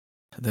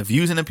The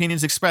views and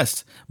opinions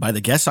expressed by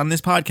the guests on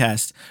this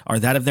podcast are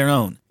that of their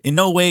own. In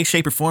no way,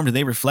 shape, or form do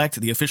they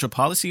reflect the official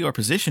policy or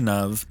position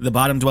of the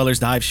Bottom Dwellers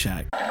Dive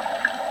Shack.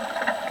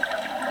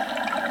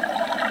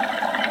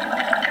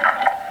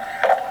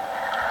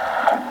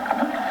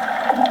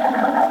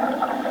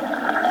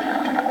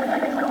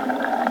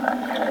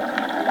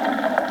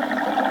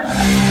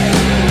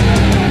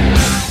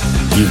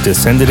 You've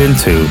descended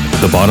into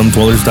the Bottom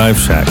Dwellers Dive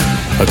Shack,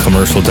 a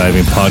commercial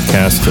diving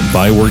podcast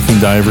by working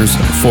divers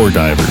for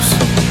divers.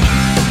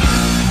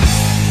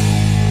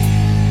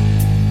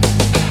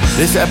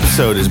 This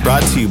episode is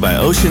brought to you by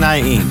Ocean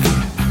Eye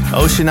Inc.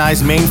 Ocean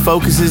Eye's main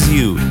focus is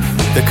you,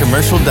 the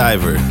commercial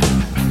diver.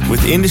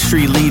 With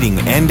industry-leading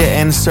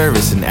end-to-end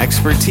service and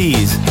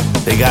expertise,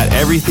 they got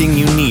everything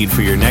you need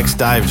for your next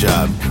dive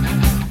job.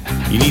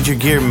 You need your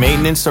gear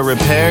maintenance or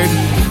repaired?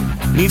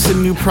 Need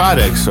some new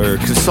products or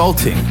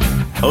consulting?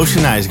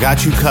 Ocean Eye's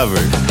got you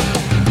covered.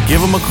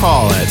 Give them a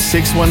call at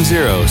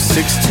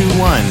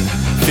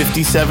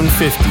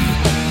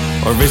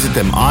 610-621-5750 or visit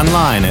them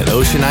online at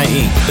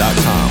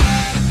oceaneyeinc.com.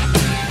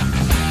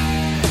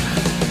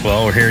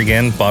 Well, we're here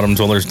again, Bottom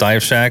Dwellers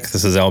Dive Shack.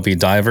 This is LB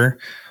Diver.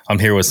 I'm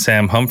here with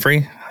Sam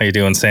Humphrey. How you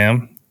doing,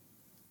 Sam?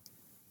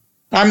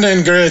 I'm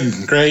doing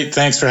good. Great.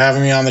 Thanks for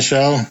having me on the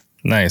show.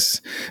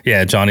 Nice.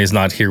 Yeah, Johnny's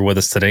not here with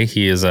us today.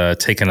 He is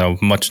taking a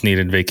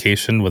much-needed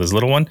vacation with his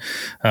little one.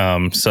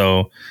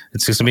 So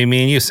it's just going to be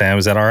me and you, Sam.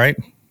 Is that all right?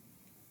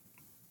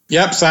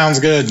 Yep, sounds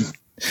good.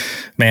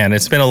 Man,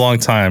 it's been a long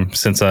time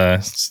since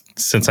I've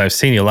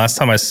seen you. Last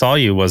time I saw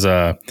you was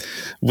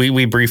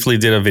we briefly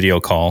did a video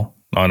call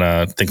on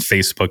I think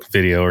Facebook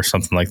video or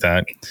something like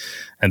that.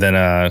 And then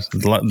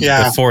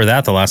before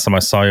that, the last time I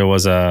saw you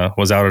was out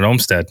at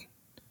Olmsted.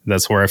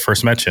 That's where I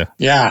first met you.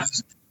 Yeah.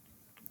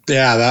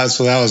 Yeah, that was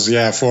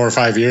 4 or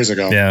 5 years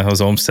ago. Yeah, it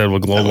was Olmsted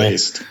with Global. At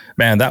least.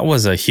 Man, that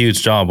was a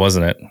huge job,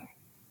 wasn't it?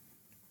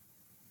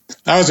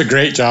 That was a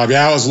great job.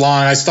 Yeah, it was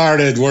long. I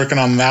started working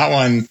on that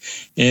one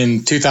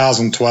in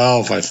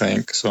 2012, I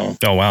think. So.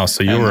 Oh wow!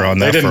 So you were on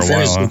that for a while. I didn't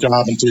finish the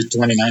job until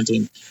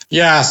 2019.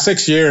 Yeah,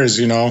 6 years,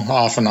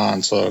 off and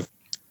on. So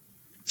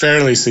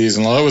fairly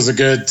seasonal. It was a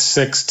good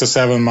 6 to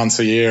 7 months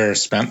a year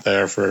spent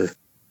there for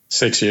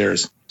 6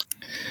 years.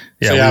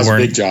 Yeah, so, it was a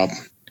big job.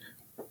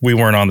 We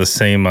weren't on the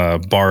same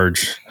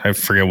barge. I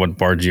forget what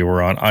barge you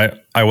were on.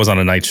 I was on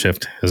a night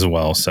shift as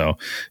well. So,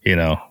 we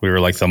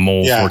were like the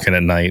moles working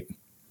at night.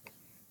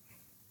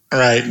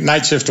 Right.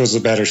 Night shift was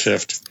a better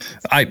shift.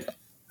 I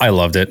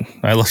loved it.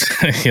 I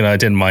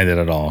didn't mind it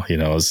at all. It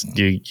was,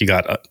 you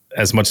got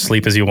as much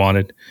sleep as you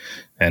wanted.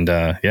 And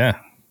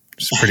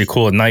it's pretty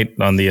cool at night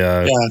on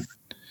the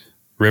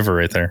river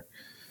right there.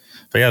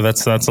 But yeah,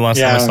 that's the last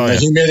time I saw the you.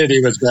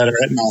 Humidity was better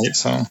at night.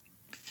 So it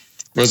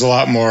was a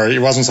lot more.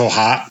 It wasn't so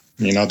hot.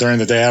 During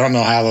the day, I don't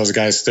know how those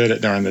guys stood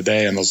it during the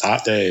day in those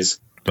hot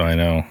days. I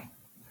know.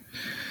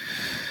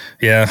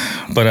 Yeah,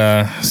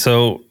 but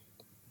so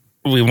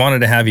we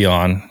wanted to have you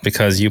on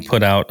because you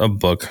put out a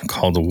book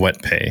called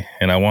Wet Pay,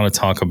 and I want to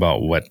talk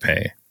about wet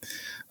pay.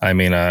 I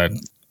mean, a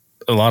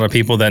lot of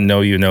people that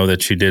know you know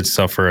that you did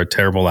suffer a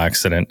terrible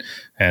accident,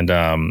 and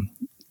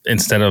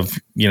instead of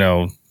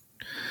being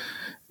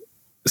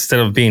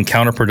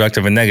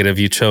counterproductive and negative,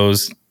 you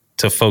chose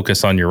to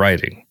focus on your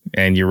writing,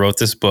 and you wrote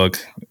this book.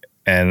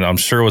 And I'm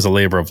sure it was a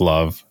labor of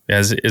love.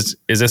 Is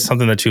this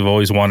something that you've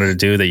always wanted to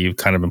do that you've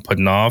kind of been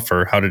putting off,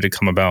 or how did it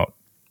come about?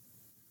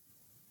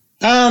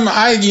 Being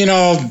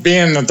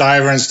a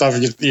diver and stuff,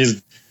 you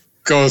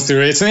go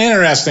through. It's an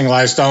interesting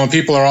lifestyle, and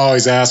people are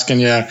always asking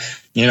you,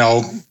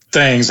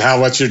 things.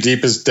 What's your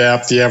deepest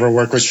depth? Do you ever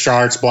work with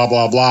sharks? Blah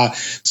blah blah.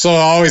 So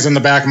always in the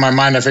back of my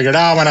mind, I figured,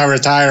 when I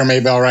retire,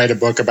 maybe I'll write a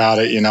book about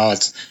it.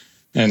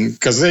 And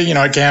because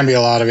it can be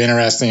a lot of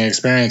interesting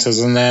experiences.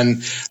 And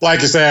then,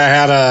 like you say, I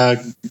had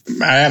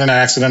an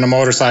accident, a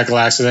motorcycle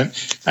accident.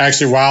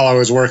 Actually, while I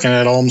was working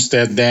at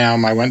Olmsted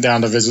Dam, I went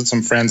down to visit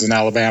some friends in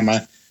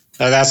Alabama.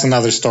 That's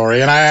another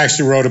story. And I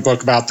actually wrote a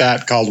book about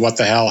that called "What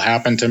the Hell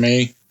Happened to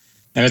Me,"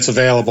 and it's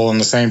available in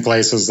the same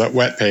places that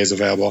Wet Pay is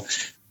available.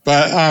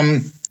 But so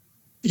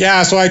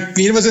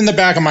it was in the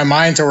back of my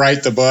mind to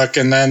write the book,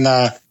 and then.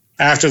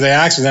 After the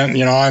accident,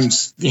 I'm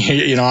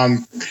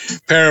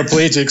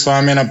paraplegic, so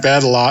I'm in a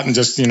bed a lot, and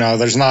just,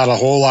 there's not a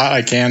whole lot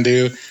I can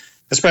do,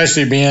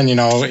 especially being,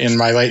 in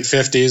my late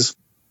 50s.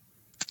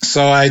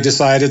 So I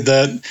decided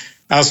that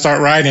I'll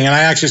start writing, and I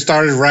actually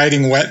started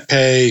writing Wet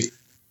Pay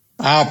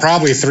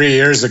probably 3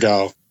 years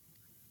ago.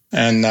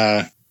 And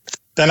then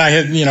I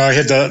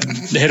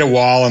hit a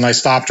wall, and I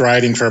stopped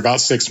writing for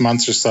about 6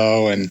 months or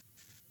so, and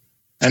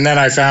then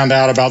I found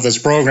out about this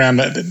program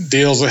that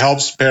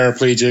helps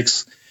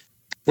paraplegics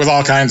with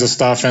all kinds of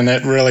stuff, and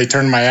it really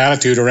turned my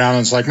attitude around.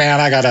 And it's like, man,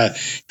 I gotta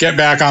get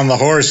back on the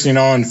horse,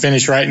 and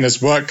finish writing this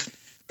book.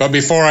 But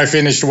before I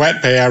finished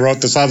Wet Pay, I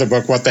wrote this other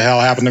book, What the Hell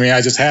Happened to Me.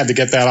 I just had to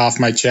get that off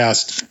my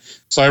chest.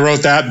 So I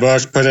wrote that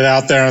book, put it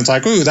out there, and it's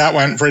like, ooh, that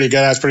went pretty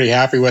good. I was pretty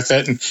happy with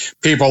it, and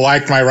people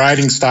liked my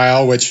writing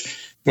style, which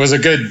was a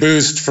good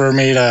boost for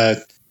me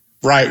to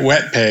write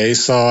wet pay.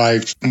 So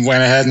I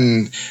went ahead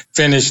and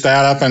finished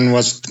that up and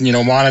was,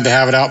 wanted to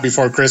have it out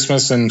before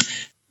Christmas, and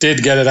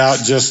did get it out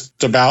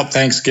just about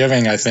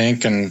Thanksgiving, I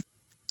think. And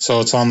so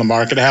it's on the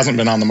market. It hasn't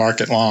been on the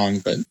market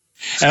long, and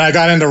I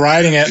got into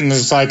writing it, and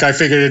it's like, I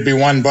figured it'd be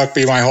one book,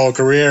 be my whole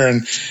career.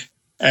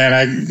 And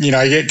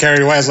I get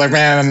carried away. I was like,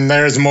 man,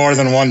 there's more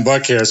than one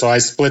book here. So I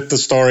split the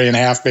story in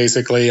half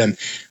basically. And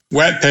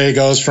Wet Pay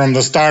goes from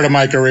the start of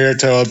my career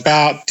to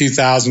about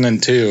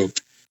 2002,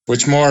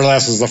 which more or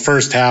less is the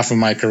first half of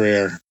my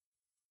career.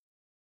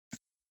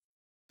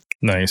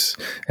 Nice.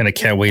 And I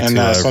can't wait to so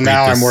read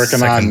now the I'm working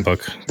second on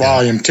book.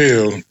 volume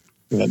 2.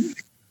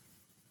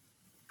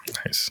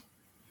 Nice.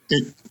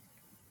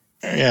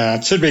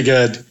 It should be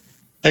good.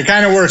 It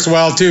kind of works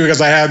well too, because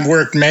I had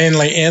worked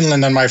mainly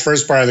inland in my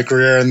first part of the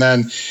career, and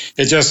then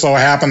it just so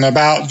happened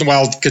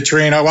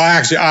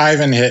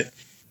Ivan hit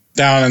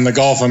down in the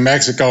Gulf of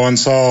Mexico, and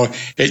so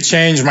it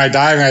changed my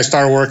diving. I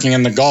started working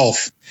in the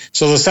Gulf.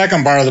 So the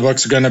second part of the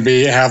book's going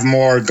to have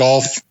more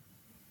Gulf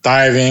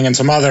diving and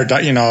some other,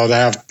 they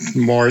have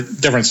more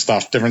different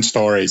stuff, different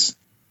stories,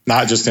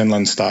 not just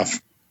inland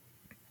stuff.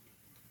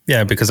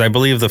 Yeah, because I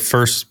believe the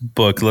first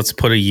book, let's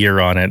put a year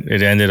on it.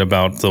 It ended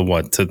about the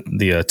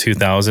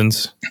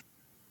 2000s,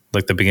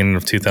 like the beginning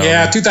of 2000.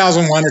 Yeah,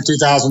 2001 or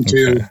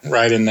 2002, okay.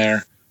 Right in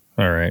there.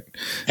 All right.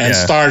 And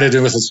started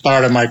with the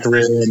start of my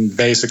career in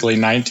basically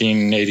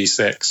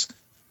 1986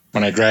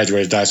 when I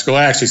graduated dive school. It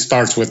actually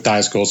starts with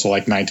dive school, so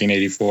like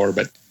 1984,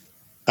 but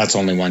that's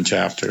only one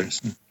chapter.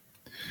 So.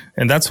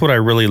 And that's what I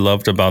really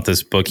loved about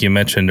this book. You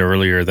mentioned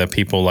earlier that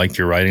people liked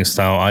your writing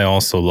style. I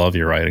also love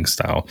your writing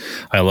style.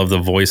 I love the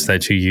voice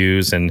that you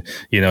use. And,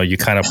 you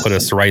kind of put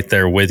us right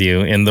there with you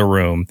in the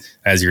room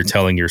as you're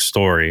telling your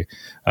story.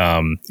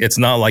 It's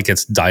not like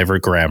it's diver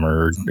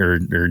grammar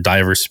or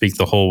diver speak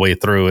the whole way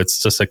through.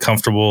 It's just a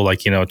comfortable,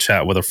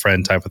 chat with a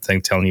friend type of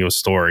thing, telling you a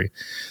story.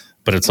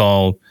 But it's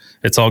all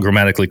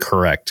grammatically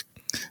correct.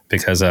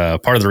 Because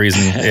part of the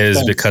reason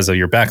is because of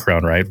your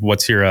background, right?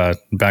 What's your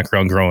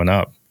background growing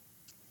up?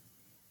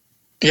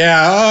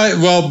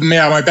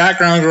 My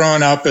background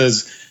growing up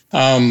is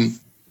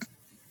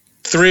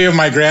 3 of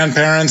my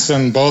grandparents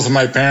and both of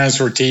my parents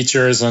were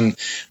teachers, and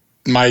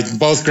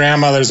both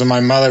grandmothers and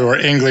my mother were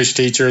English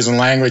teachers and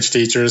language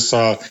teachers.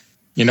 So,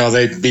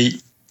 they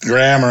beat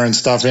grammar and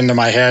stuff into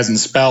my head and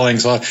spelling.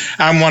 So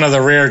I'm one of the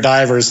rare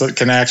divers that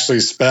can actually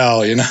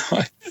spell, and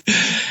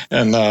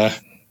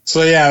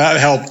that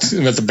helped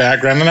with the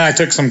background. And I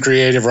took some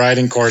creative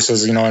writing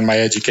courses, in my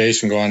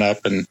education growing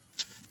up, and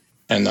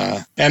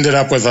ended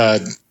up with a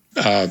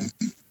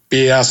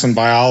BS in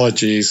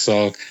biology,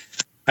 so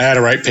I had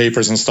to write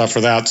papers and stuff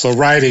for that. So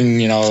writing,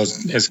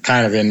 is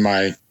kind of in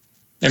my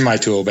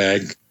tool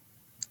bag.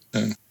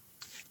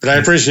 But I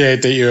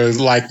appreciate that you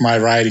like my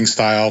writing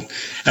style, and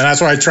that's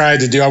what I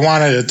tried to do. I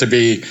wanted it to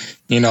be,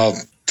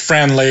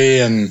 friendly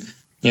and,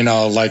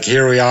 like,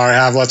 here we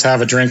are, let's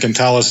have a drink and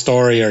tell a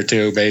story or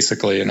two,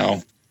 basically,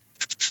 Yeah,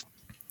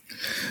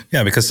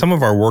 because some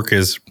of our work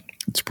it's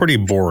pretty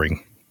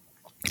boring.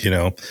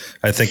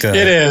 I think it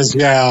is.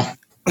 Yeah.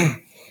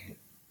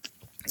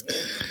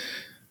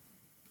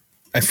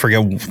 I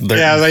forget.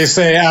 They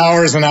say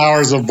hours and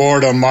hours of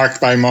boredom marked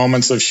by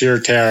moments of sheer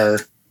terror.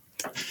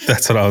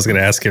 That's what I was going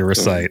to ask you to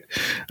recite.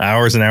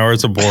 Hours and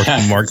hours of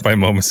boredom marked by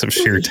moments of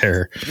sheer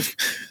terror.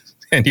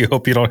 And you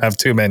hope you don't have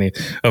too many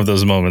of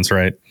those moments,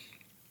 right?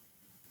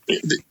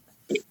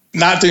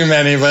 Not too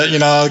many, but, it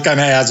kind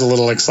of adds a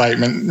little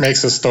excitement,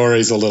 makes the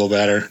stories a little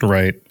better.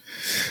 Right.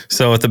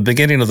 So at the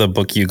beginning of the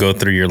book, you go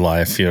through your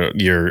life,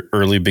 your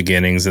early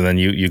beginnings, and then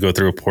you go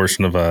through a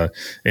portion of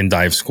in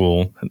dive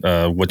school,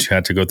 what you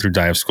had to go through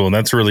dive school. And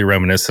that's really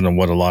reminiscent of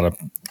what a lot of,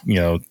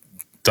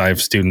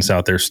 dive students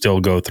out there still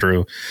go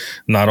through.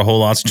 Not a whole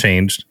lot's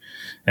changed.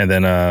 And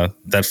then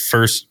that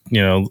first,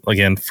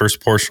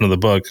 first portion of the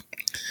book,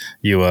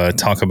 you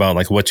talk about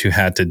like what you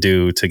had to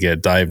do to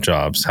get dive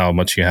jobs, how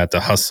much you had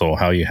to hustle,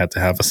 how you had to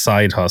have a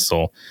side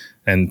hustle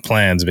and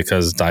plans,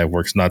 because dive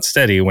work's not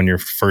steady when you're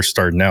first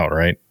starting out,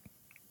 right?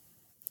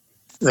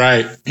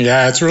 Right.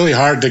 Yeah, it's really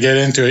hard to get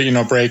into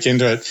it, break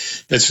into it.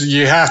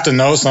 You have to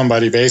know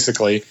somebody,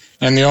 basically.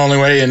 And the only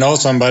way you know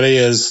somebody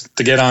is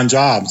to get on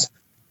jobs.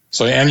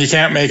 So, and you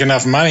can't make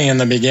enough money in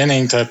the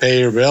beginning to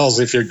pay your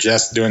bills if you're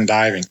just doing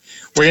diving.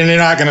 Well, you're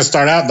not going to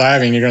start out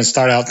diving. You're going to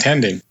start out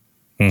tending.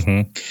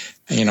 Mm-hmm.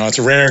 It's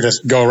rare to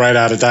go right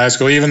out of dive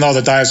school, even though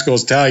the dive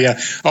schools tell you,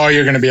 oh,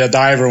 you're going to be a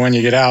diver when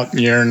you get out.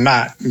 You're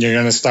not. You're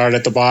going to start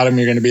at the bottom.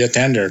 You're going to be a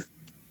tender,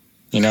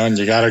 and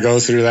you got to go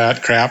through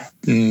that crap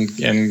and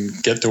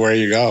get to where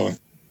you go.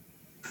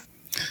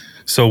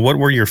 So what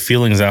were your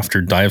feelings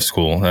after dive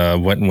school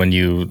when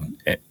you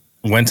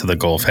went to the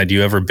Gulf? Had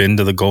you ever been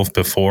to the Gulf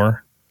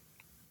before?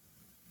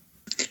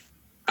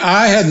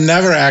 I had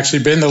never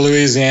actually been to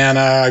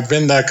Louisiana. I've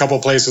been to a couple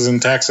places in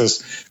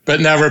Texas,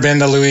 but never been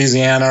to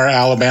Louisiana or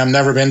Alabama,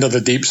 never been to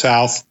the Deep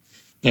South,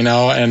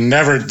 and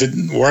never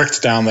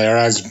worked down there.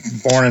 I was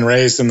born and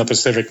raised in the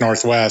Pacific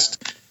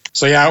Northwest.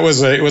 So yeah,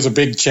 it was a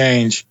big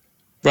change.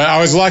 But I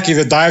was lucky.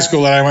 The dive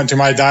school that I went to,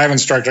 my dive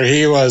instructor,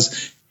 he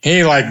was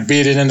he like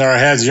beat it into our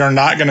heads. You're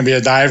not going to be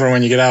a diver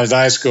when you get out of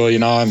dive school,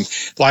 And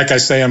like I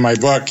say in my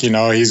book, you're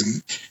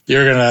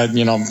going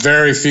to,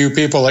 very few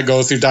people that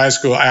go through dive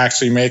school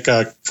actually make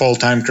a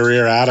full-time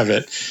career out of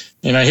it.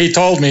 He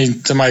told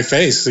me to my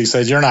face, he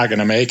said, you're not going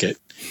to make it.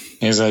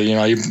 He said, you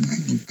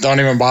don't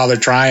even bother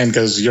trying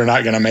because you're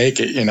not going to make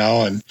it,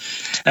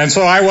 and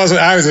so I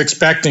was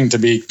expecting to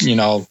be,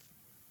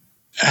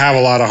 have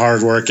a lot of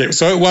hard work.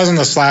 So it wasn't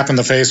a slap in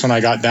the face when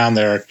I got down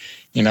there.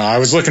 I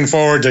was looking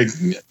forward to,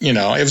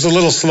 it was a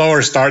little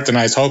slower start than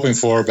I was hoping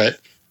for, but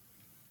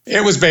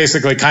it was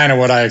basically kind of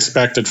what I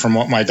expected from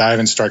what my dive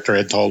instructor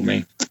had told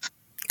me.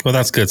 Well,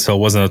 that's good. So it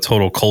wasn't a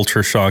total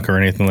culture shock or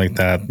anything like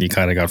that. You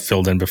kind of got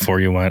filled in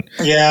before you went.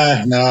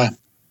 Yeah, no.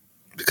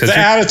 Because the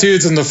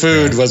attitudes and the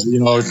food was,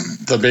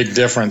 the big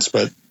difference,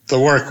 but the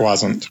work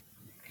wasn't.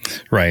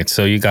 Right.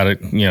 So you got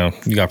it,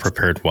 you got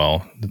prepared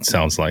well, it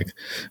sounds like,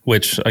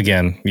 which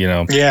again,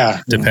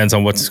 depends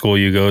on what school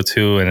you go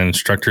to and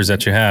instructors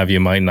that you have.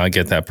 You might not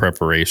get that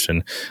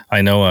preparation.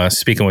 I know,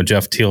 speaking with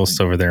Jeff Teals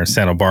over there in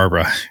Santa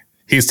Barbara,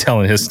 he's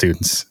telling his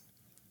students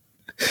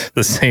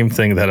the same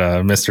thing that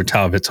Mr.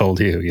 Talbot told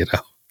you,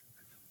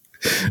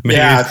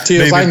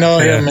 Teals, I know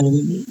him.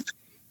 And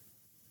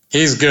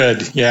he's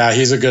good. Yeah,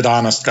 he's a good,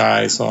 honest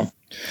guy. So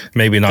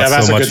maybe not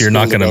so much you're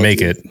not going to make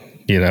it.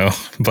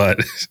 But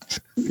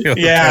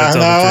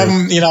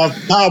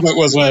Talbot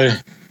was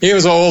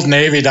an old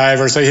Navy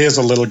diver, so he is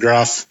a little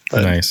gruff.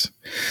 But, nice.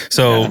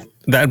 So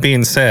that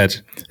being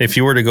said, if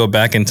you were to go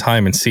back in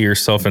time and see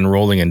yourself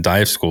enrolling in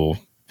dive school,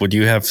 would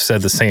you have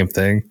said the same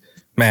thing?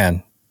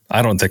 Man,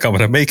 I don't think I'm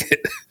going to make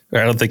it.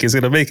 Or I don't think he's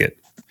going to make it.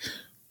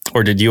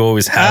 Or did you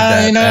always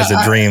have that as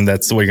a dream?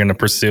 That's what you're going to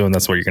pursue and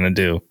that's what you're going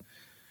to do.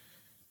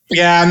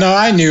 Yeah, no,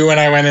 I knew when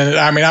I went in.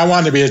 I mean, I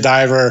wanted to be a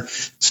diver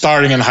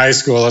starting in high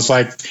school. It's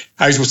like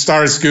I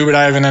started scuba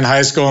diving in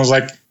high school. And it's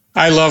like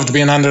I loved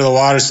being under the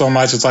water so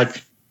much. It's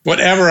like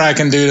whatever I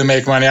can do to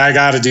make money, I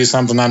got to do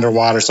something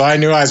underwater. So I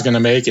knew I was going to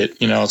make it,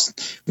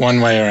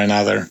 one way or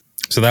another.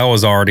 So that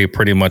was already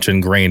pretty much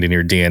ingrained in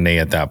your DNA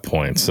at that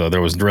point. So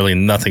there was really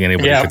nothing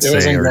anybody could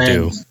say or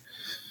do.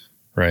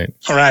 Right.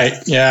 Right.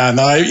 Yeah.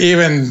 No,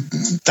 even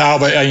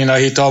Talbot,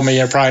 he told me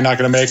you're probably not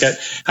going to make it.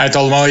 I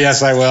told him, oh,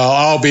 yes, I will.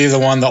 I'll be the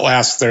one that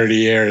lasts 30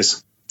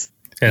 years.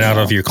 And out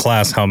of your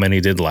class, how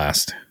many did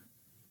last?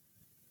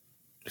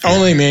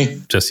 Only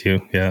me. Just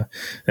you. Yeah.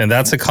 And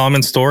that's a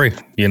common story,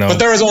 But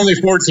there was only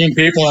 14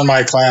 people in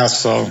my class.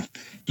 So,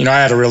 I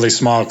had a really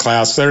small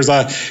class. There's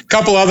a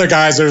couple other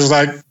guys. There's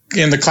like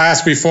in the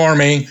class before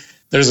me,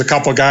 there's a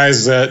couple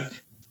guys that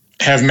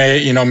have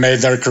made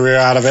their career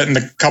out of it. And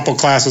a couple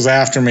classes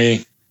after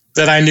me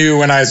that I knew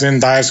when I was in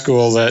dive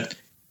school that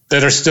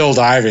are still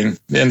diving.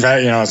 In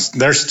fact,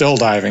 they're still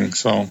diving.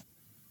 So,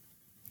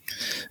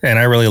 and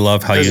I really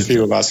love how there's a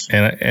few of us.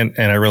 And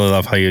I really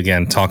love how you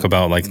again talk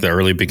about like the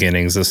early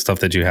beginnings, the stuff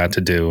that you had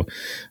to do,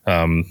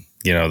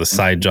 the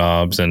side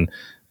jobs and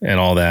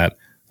all that.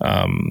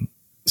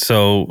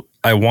 So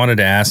I wanted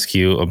to ask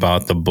you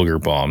about the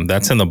booger bomb.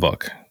 That's in the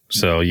book.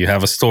 So you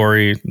have a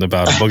story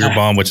about a booger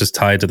bomb, which is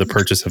tied to the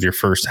purchase of your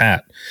first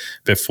hat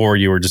before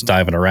you were just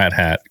diving a rat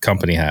hat,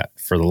 company hat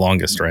for the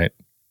longest, right?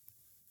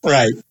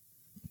 Right.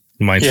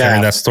 You mind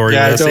sharing that story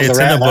with us? It's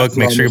in the book.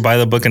 Make sure you buy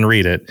the book and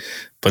read it.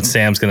 But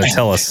Sam's going to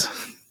tell us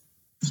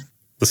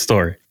the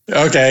story.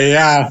 Okay.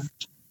 Yeah.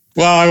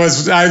 Well,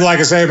 like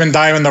I say, I've been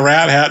diving the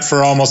rat hat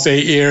for almost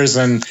 8 years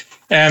and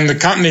the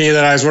company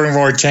that I was working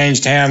for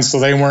changed hands.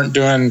 So they weren't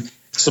doing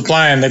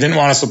supplying. They didn't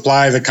want to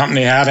supply the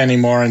company hat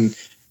anymore. And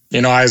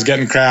I was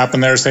getting crap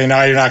and they were saying,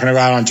 no, you're not going to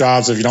go out on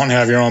jobs if you don't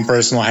have your own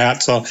personal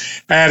hat. So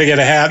I had to get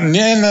a hat and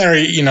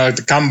they're,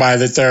 to come by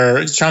that they're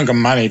a chunk of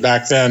money.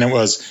 Back then it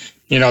was,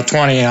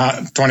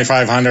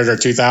 $2,500 or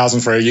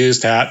 $2,000 for a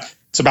used hat.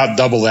 It's about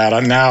double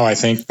that now, I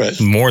think,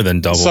 but more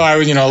than double. So I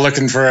was,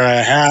 looking for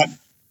a hat.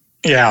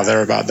 Yeah,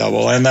 they're about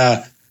double. And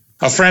a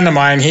friend of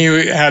mine, he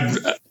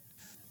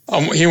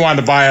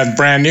wanted to buy a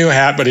brand new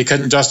hat, but he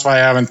couldn't justify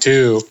having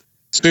two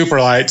super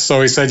lights.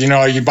 So he said,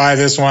 you buy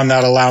this one,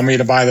 that'll allow me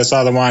to buy this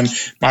other one.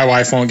 My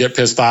wife won't get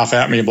pissed off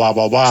at me, blah,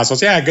 blah, blah. So I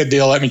said, yeah, good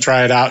deal. Let me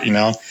try it out,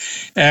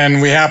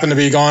 And we happened to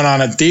be going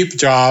on a deep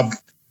job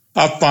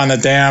up on a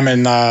dam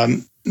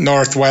in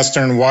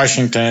northwestern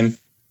Washington.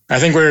 I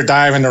think we were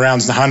diving around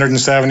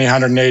 170,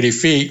 180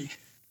 feet.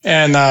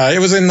 And it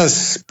was in the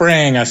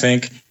spring, I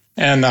think.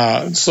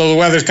 And so the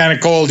weather's kind of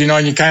cold,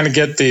 and you kind of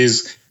get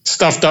these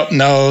stuffed up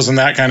nose and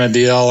that kind of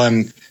deal.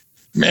 And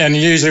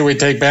usually we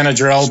take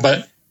Benadryl,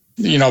 but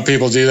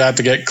people do that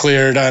to get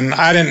cleared. And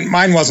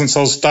mine wasn't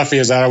so stuffy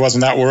as that. I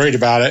wasn't that worried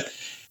about it.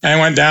 And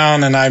I went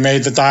down and I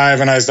made the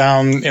dive and I was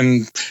down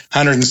in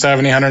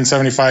 170,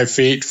 175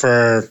 feet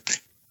for,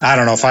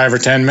 5 or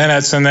 10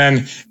 minutes. And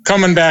then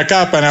coming back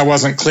up and I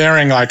wasn't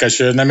clearing like I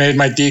should. And I made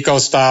my deco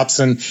stops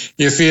and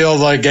you feel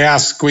the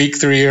gas squeak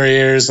through your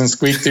ears and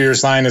squeak through your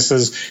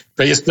sinuses,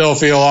 but you still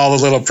feel all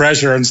the little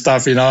pressure and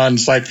stuff, and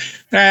it's like,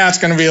 it's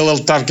going to be a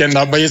little tough getting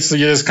up, but you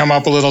just come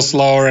up a little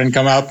slower and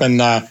come up.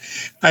 And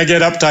I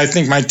get up to, I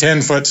think, my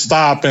 10-foot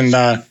stop and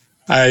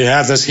I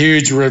had this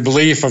huge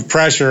relief of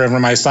pressure over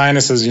my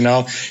sinuses.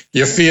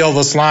 You feel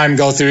the slime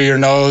go through your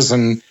nose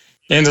and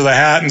into the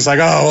hat, and it's like,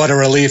 oh, what a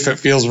relief. It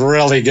feels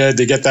really good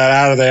to get that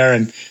out of there.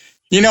 And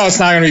it's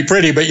not going to be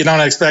pretty, but you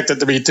don't expect it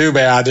to be too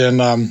bad. And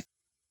when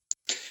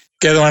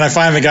I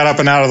finally got up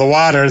and out of the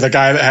water, the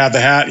guy that had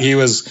the hat, he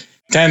was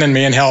tending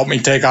me and helped me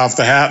take off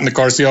the hat. And of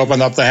course, he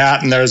opened up the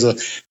hat, and there's a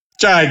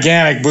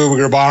gigantic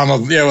booger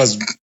bomb. It was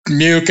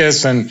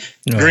mucus and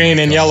green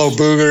and yellow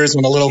boogers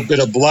and a little bit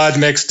of blood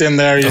mixed in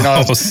there. It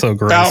was so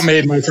gross. About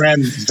made my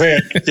friend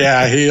sick.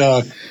 Yeah, he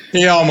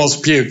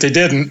almost puked. He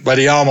didn't, but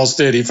he almost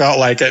did. He felt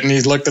like it, and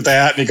he looked at the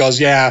hat and he goes,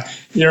 "Yeah,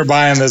 you're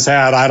buying this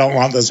hat. I don't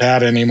want this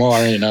hat anymore."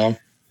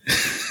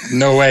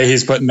 No way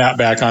he's putting that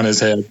back on his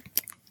head.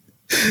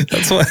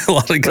 That's why a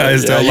lot of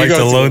guys don't like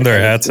to loan their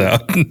hats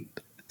out.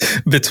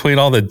 Between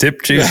all the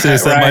dip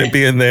juices that might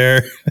be in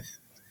there.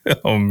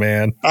 Oh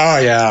man. Oh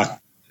yeah.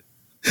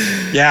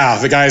 Yeah,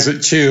 the guys that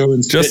chew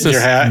and spit in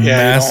your hat.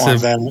 Yeah, massive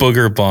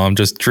booger bomb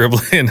just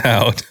dribbling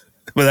out.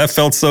 But that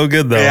felt so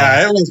good though.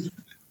 Yeah,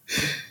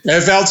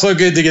 it felt so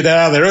good to get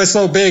out of there. It was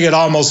so big it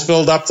almost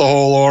filled up the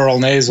whole oral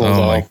nasal.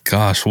 Oh my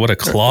gosh, what a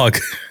clog.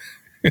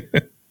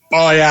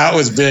 Oh yeah, it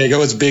was big. It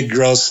was big,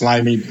 gross,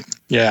 slimy.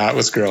 Yeah, it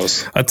was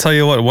gross. I'll tell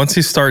you what, once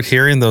you start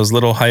hearing those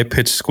little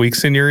high-pitched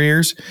squeaks in your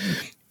ears,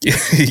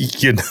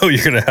 you're going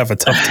to have a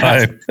tough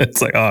time.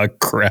 It's like, oh,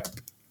 crap.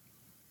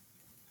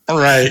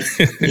 Right.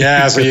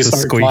 Yeah, so you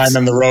start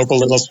climbing the rope a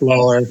little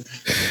slower.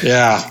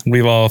 Yeah.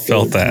 We've all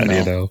felt that,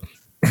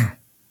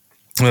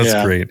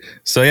 That's great.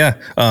 So,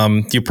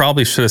 you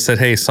probably should have said,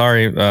 hey,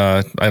 sorry,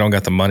 I don't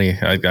got the money.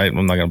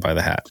 I'm not going to buy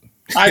the hat.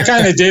 I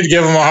kind of did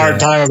give him a hard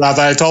time about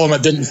that. I told him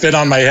it didn't fit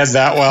on my head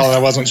that well, and I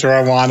wasn't sure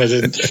I wanted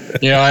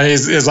it. And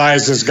his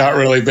eyes just got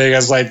really big. I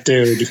was like,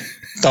 dude,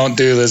 don't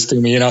do this to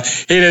me. He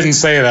didn't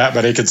say that,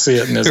 but he could see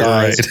it in his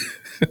eyes.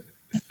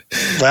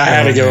 But I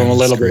had to give him a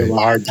little bit of a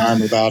hard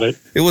time about it.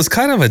 It was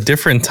kind of a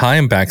different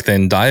time back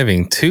then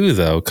diving too,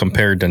 though,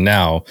 compared to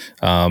now.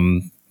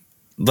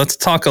 Let's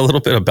talk a little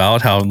bit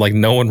about how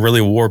no one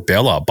really wore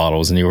bailout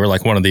bottles, and you were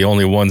one of the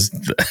only ones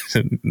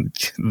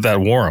that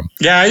wore them.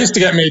 Yeah, I used to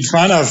get made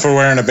fun of for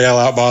wearing a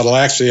bailout bottle,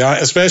 actually,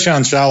 especially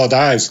on shallow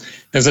dives.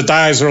 If the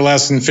dives were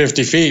less than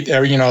 50 feet,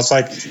 it's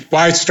like,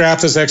 why strap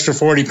this extra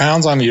 40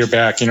 pounds onto your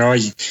back? You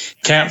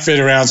can't fit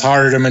around. It's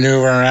harder to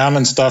maneuver around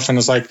and stuff. And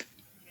it's like,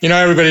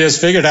 everybody has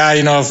figured out,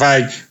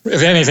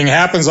 if anything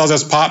happens, I'll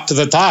just pop to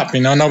the top.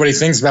 Nobody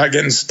thinks about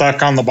getting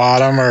stuck on the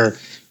bottom or,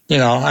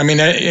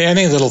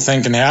 any little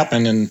thing can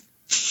happen. And,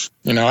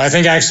 I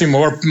think actually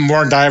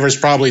more divers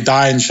probably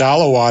die in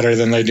shallow water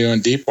than they do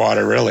in deep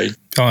water, really.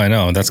 Oh, I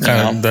know. That's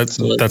kind of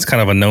that's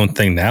kind of a known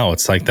thing now.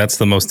 It's like that's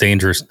the most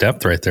dangerous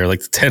depth right there,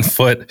 like the 10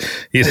 foot,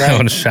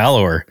 and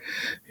shallower.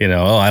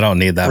 I don't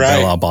need that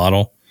bailout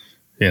bottle.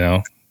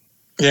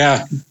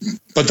 Yeah,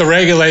 but the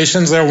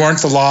regulations, there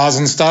weren't the laws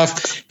and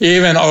stuff.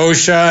 Even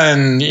OSHA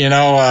and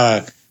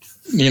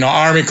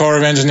Army Corps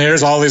of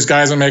Engineers, all these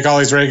guys that make all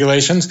these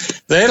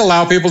regulations, they'd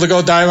allow people to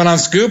go diving on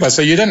scuba,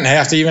 so you didn't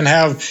have to even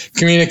have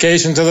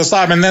communication to the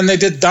stop. And then they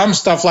did dumb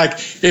stuff like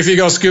if you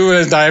go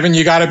scuba diving,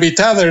 you got to be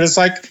tethered. It's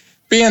like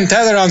being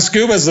tethered on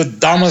scuba is the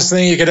dumbest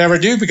thing you could ever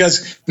do,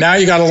 because now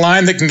you got a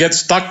line that can get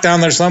stuck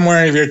down there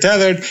somewhere. If you're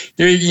tethered,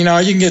 you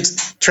can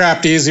get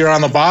trapped easier on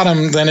the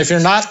bottom than if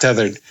you're not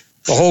tethered.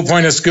 The whole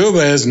point of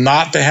scuba is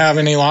not to have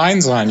any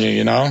lines on you,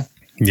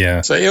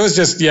 Yeah. So it was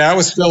just, it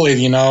was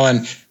silly,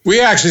 and we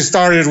actually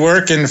started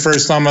working for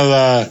some of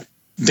the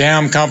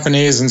dam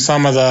companies and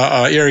some of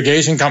the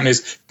irrigation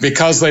companies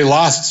because they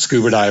lost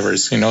scuba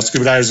divers.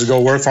 Scuba divers would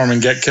go work for them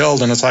and get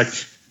killed, and it's like,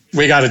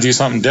 we got to do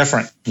something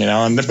different,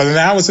 but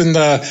that was in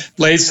the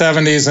late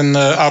 70s and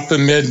up the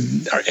mid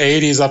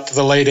 80s up to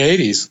the late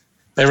 80s.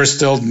 They were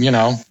still,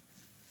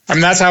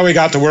 that's how we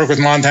got to work with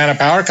Montana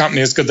Power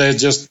Company, is because they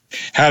just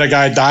had a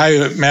guy die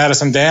at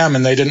Madison Dam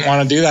and they didn't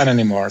want to do that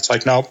anymore. It's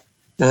like, nope,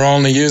 we're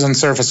only using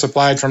surface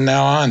supplied from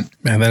now on.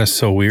 Man, that is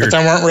so weird. But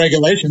there weren't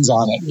regulations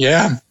on it.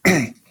 Yeah.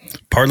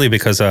 Partly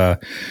because I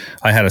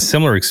had a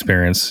similar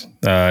experience.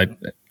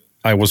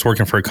 I was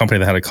working for a company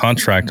that had a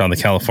contract on the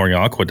California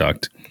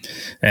Aqueduct,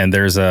 and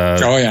there's a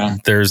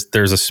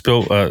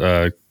spill.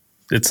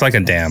 It's like a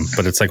dam,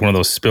 but it's like one of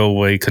those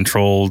spillway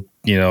controlled,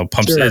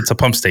 pumps. Sure. It's a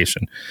pump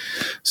station.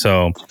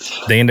 So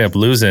they ended up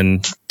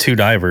losing 2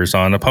 divers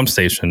on a pump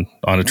station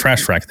on a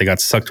trash rack. They got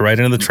sucked right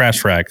into the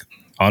trash rack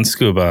on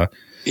scuba.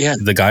 Yeah.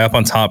 The guy up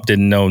on top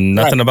didn't know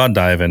nothing about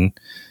diving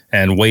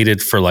and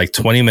waited for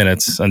 20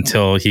 minutes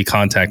until he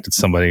contacted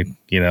somebody,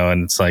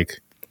 and it's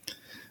like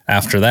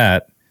after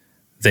that,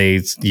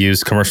 they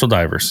used commercial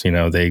divers.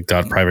 They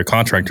got private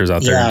contractors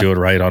out there to do it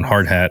right on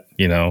hard hat,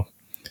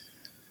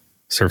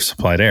 surf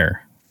supplied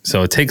air.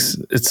 So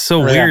it's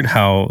so weird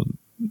how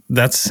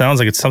that sounds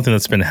like it's something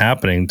that's been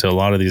happening to a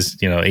lot of these,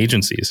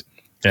 agencies,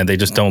 and they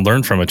just don't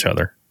learn from each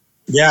other.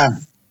 Yeah.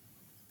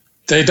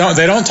 They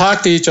don't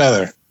talk to each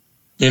other.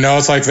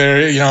 It's like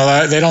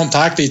they don't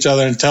talk to each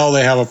other until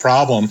they have a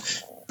problem.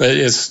 But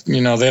it's,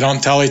 they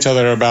don't tell each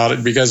other about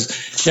it because,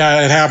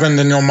 it happened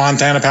in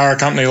Montana Power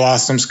Company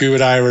lost some scuba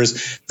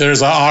divers.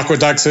 There's an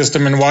aqueduct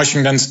system in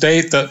Washington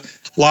State that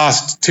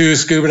lost 2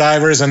 scuba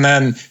divers, and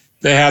then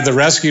they had the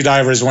rescue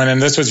divers went in.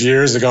 This was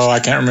years ago. I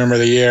can't remember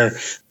the year,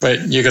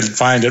 but you could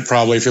find it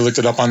probably if you looked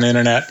it up on the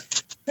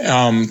internet.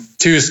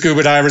 2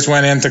 scuba divers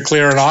went in to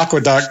clear an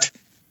aqueduct,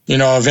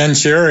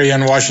 Venturi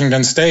in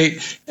Washington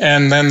State.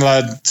 And then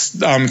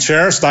the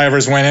sheriff's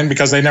divers went in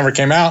because they never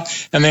came out.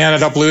 And they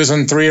ended up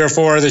losing 3 or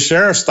 4 of the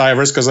sheriff's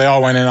divers because they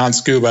all went in on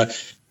scuba.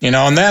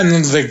 And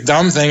then the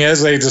dumb thing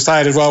is they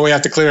decided, well, we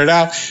have to clear it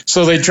out.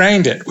 So they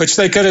drained it, which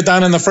they could have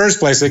done in the first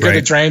place. They could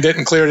have drained it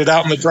and cleared it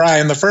out in the dry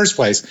in the first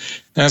place.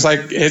 And it's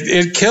like,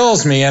 it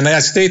kills me. And I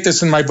state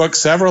this in my book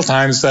several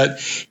times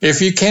that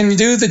if you can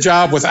do the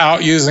job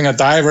without using a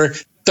diver,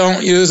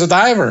 don't use a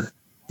diver.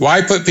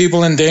 Why put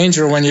people in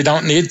danger when you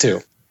don't need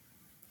to?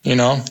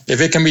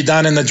 If it can be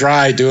done in the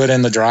dry, do it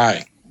in the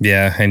dry.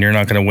 Yeah. And you're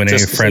not going to win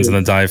any friends in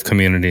the dive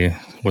community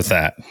with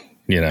that.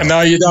 No,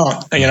 you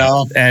don't.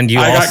 And you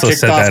also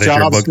said that in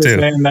your book too.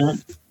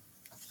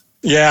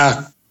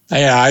 Yeah. I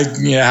had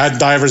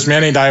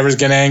many divers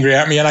get angry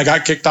at me, and I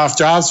got kicked off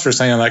jobs for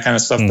saying that kind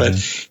of stuff.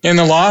 But in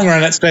the long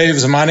run, it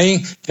saves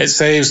money, it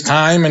saves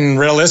time, and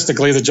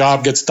realistically, the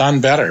job gets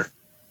done better.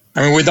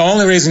 I mean, the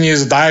only reason you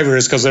use a diver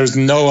is because there's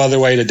no other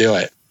way to do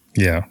it.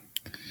 Yeah.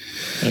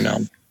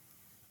 And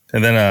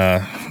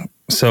then,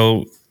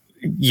 so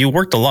you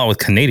worked a lot with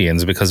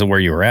Canadians because of where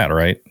you were at,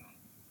 right?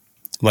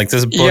 Like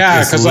this book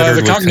is littered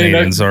with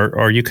Canadians.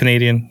 Are you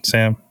Canadian,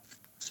 Sam?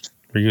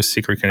 Are you a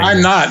secret Canadian?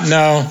 I'm not.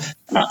 No.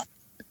 No.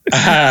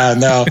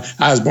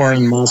 I was born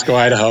in Moscow,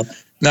 Idaho.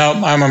 No,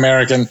 I'm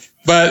American.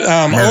 But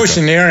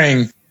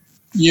Oceaneering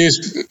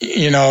used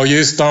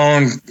to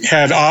own,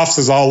 had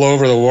offices all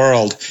over the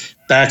world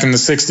back in the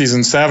 60s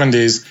and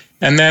 70s.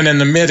 And then in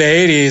the mid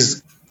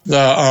 80s,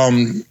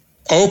 the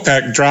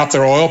OPEC dropped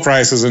their oil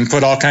prices and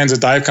put all kinds of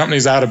dive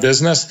companies out of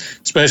business,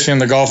 especially in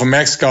the Gulf of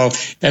Mexico.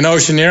 And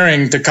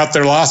Oceaneering, to cut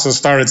their losses,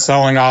 started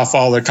selling off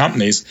all their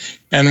companies.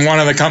 And one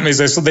of the companies,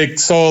 they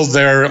sold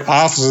their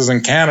offices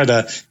in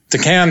Canada to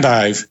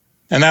Candive.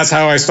 And that's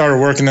how I started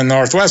working in the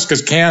Northwest,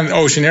 because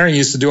Oceaneering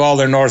used to do all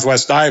their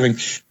Northwest diving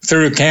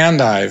through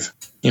Candive,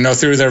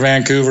 through their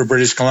Vancouver,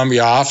 British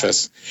Columbia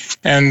office.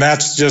 And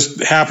that's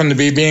just happened to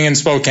be being in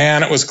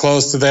Spokane. It was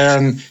close to there.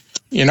 And,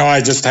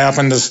 I just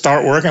happened to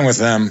start working with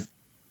them.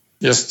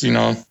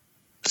 So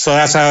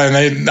that's how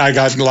I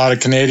got a lot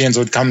of Canadians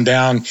would come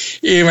down.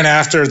 Even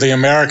after the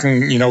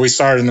American, we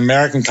started an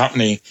American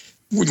company.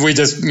 We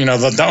just,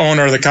 the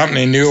owner of the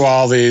company knew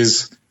all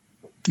these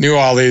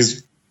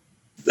divers.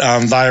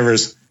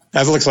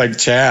 That looks like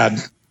Chad.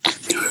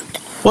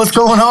 What's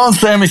going on,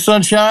 Sammy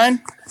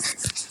Sunshine?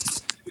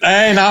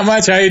 Hey, not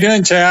much. How you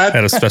doing, Chad? I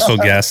had a special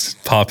guest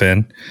pop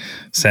in.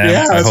 Sam,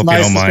 yeah, I hope nice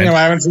you don't mind.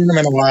 I haven't seen him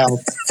in a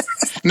while.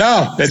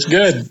 No, it's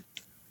good.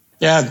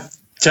 Yeah,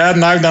 Chad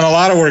and I have done a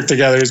lot of work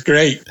together. It's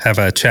great. Have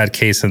a Chad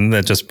Kaysen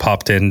that just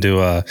popped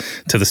into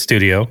to the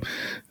studio,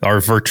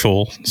 our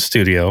virtual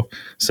studio.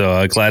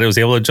 So glad I was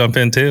able to jump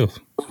in too.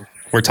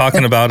 We're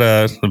talking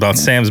about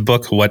Sam's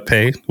book, Wet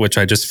Pay, which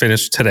I just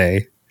finished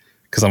today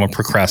because I'm a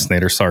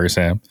procrastinator. Sorry,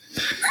 Sam.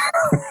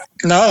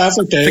 No, that's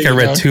okay. I think I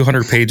read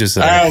 200 pages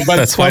there. But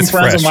that's why some it's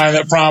friends fresh. of mine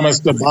that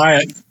promised to buy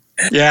it.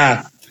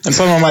 Yeah. And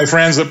some of my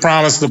friends that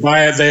promised to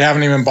buy it, they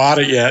haven't even bought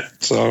it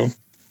yet. So.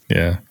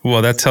 Yeah.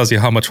 Well, that tells you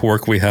how much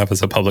work we have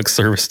as a public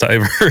service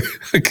diver.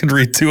 I could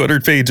read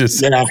 200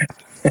 pages. Yeah.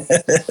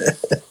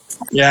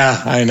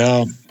 Yeah, I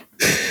know.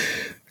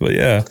 But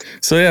yeah.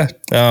 So yeah.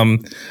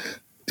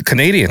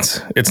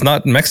 Canadians. It's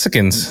not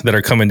Mexicans that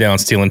are coming down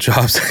stealing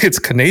jobs. It's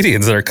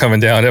Canadians that are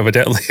coming down.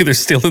 Evidently, they're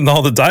stealing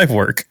all the dive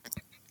work.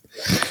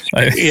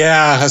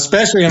 Yeah,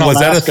 especially in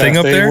Alaska. Was that a thing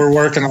up there? They were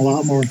working a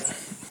lot more.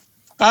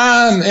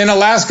 In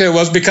Alaska, it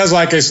was because,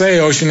 like I say,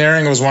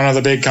 Oceaneering was one of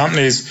the big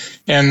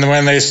companies, and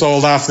when they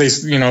sold off,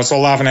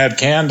 sold off and had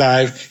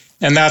Candive,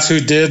 and that's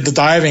who did the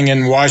diving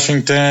in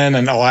Washington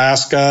and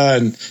Alaska,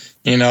 and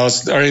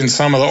or in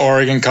some of the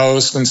Oregon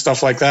coast and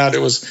stuff like that.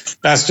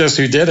 That's just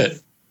who did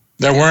it.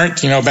 There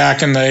weren't,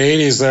 back in the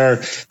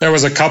 80s, there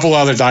was a couple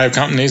other dive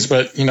companies,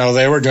 but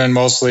they were doing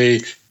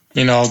mostly,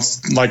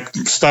 like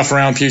stuff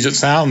around Puget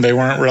Sound. They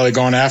weren't really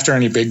going after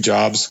any big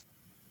jobs.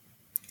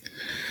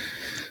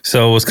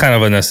 So it was kind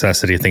of a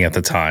necessity thing at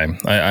the time.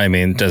 I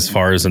mean, as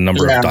far as the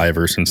number of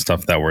divers and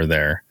stuff that were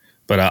there.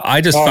 But I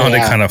just found it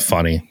kind of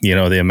funny,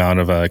 the amount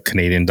of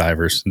Canadian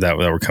divers that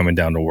were coming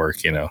down to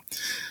work, and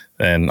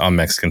I'm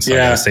Mexican, so I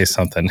got to say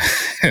something.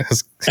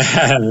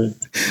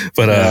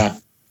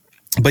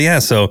 But yeah,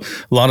 so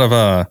a lot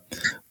of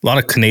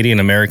Canadian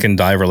American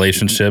dive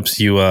relationships.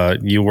 You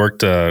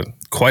worked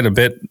quite a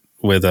bit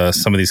with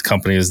some of these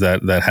companies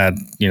that had,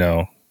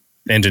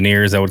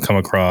 engineers that would come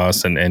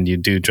across and you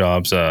do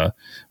jobs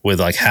with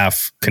like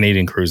half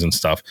Canadian crews and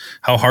stuff.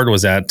 How hard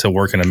was that to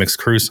work in a mixed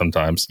crew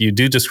sometimes? You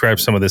do describe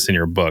some of this in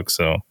your book,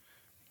 so.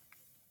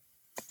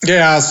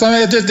 Yeah, so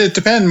it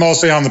depends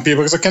mostly on the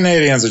people, because the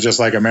Canadians are just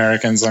like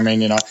Americans. I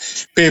mean,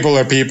 people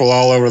are people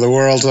all over the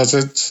world. So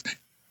it's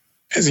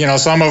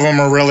some of them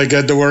are really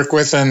good to work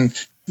with, and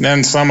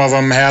then some of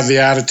them have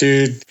the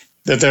attitude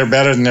that they're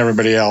better than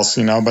everybody else,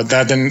 but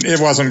it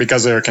wasn't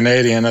because they were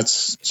Canadian.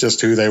 It's just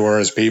who they were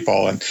as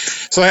people. And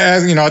So,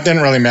 it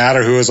didn't really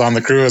matter who was on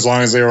the crew as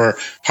long as they were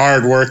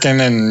hardworking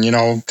and,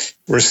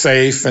 were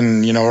safe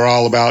and, we're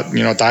all about,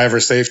 diver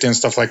safety and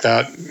stuff like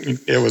that.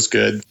 It was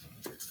good.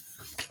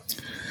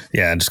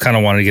 Yeah, I just kind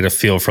of wanted to get a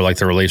feel for like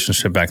the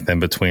relationship back then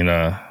between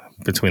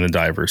the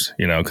divers,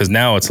 because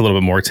now it's a little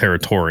bit more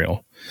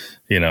territorial.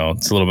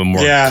 It's a little bit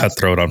more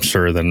cutthroat, I'm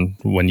sure, than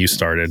when you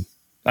started.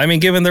 I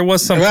mean, given there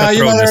was some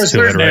cutthroatness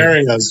to it, right?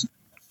 Areas.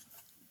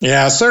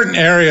 Yeah, certain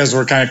areas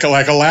were kind of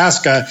like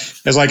Alaska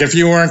is like if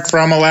you weren't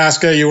from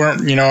Alaska, you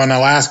weren't, an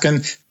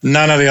Alaskan,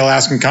 none of the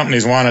Alaskan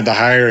companies wanted to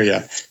hire you.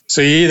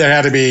 So you either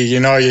had to be,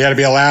 you had to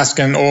be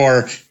Alaskan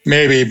or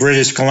maybe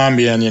British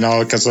Columbian,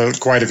 because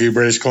quite a few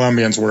British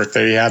Columbians work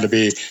there. You had to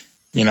be,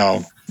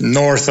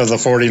 north of the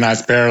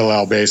 49th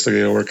parallel,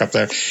 basically, to work up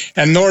there.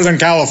 And Northern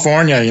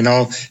California,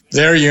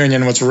 their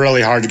union was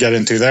really hard to get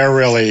into. They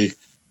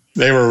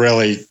were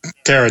really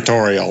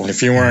territorial.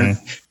 If you weren't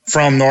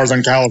from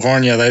Northern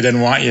California, they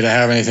didn't want you to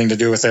have anything to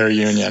do with their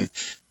union.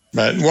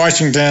 But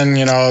Washington,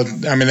 they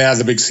had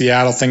the big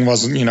Seattle thing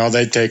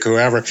they'd take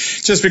whoever.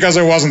 Just because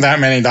there wasn't that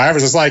many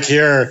divers. It's like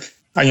here,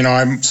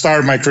 I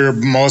started my career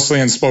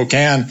mostly in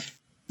Spokane.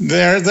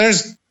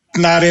 There's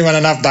not even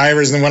enough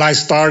divers. And when I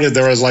started,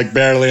 there was like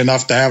barely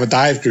enough to have a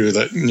dive crew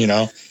that,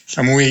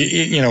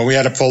 we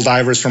had to pull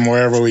divers from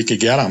wherever we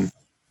could get them.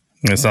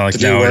 It's not like to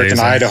do work in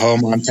Idaho,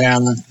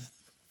 Montana.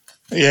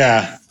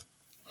 Yeah.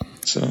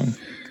 So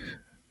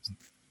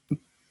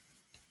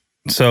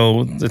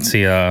let's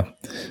see.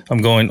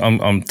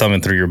 I'm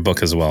thumbing through your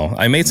book as well.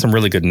 I made some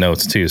really good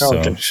notes too.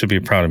 So you should be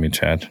proud of me,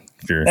 Chad,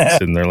 if you're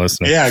sitting there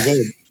listening. Yeah,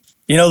 good.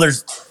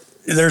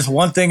 There's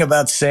one thing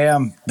about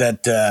Sam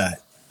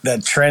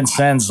that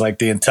transcends like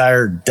the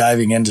entire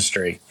diving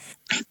industry,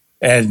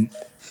 and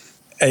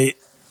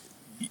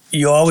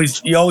you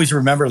always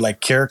remember like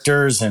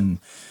characters, and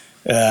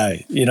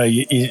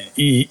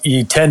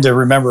you tend to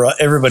remember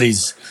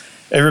everybody's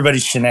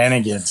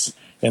shenanigans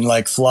and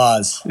like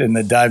flaws in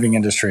the diving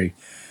industry.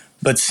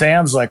 But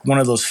Sam's like one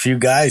of those few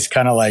guys,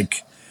 kind of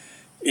like,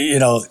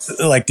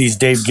 like these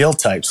Dave Gill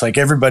types. Like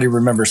everybody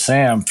remembers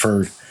Sam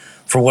for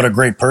what a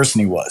great person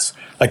he was.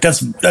 Like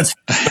that's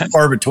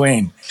far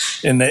between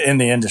in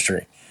the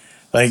industry.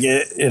 Like,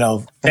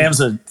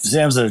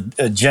 Sam's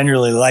a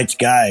genuinely liked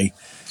guy,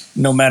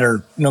 no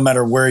matter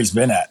where he's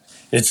been at.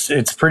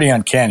 It's pretty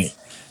uncanny.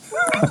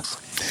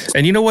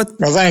 And you know what?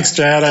 Well, thanks,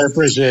 Chad. I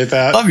appreciate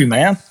that. Love you,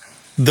 man.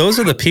 Those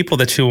are the people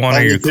that you want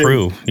on your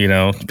crew,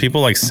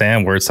 people like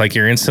Sam, where it's like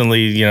you're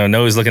instantly,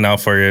 know he's looking out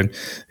for you.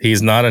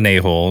 He's not an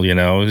a-hole,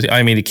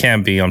 I mean, he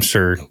can be, I'm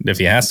sure, if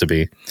he has to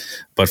be.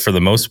 But for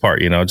the most part,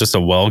 just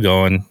a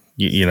well-going,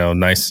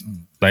 nice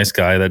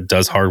guy that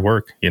does hard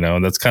work,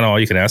 that's kind of all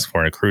you can ask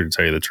for in a crew, to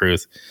tell you the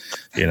truth.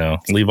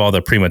 Leave all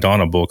the prima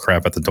donna bull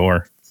crap at the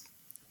door.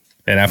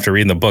 And after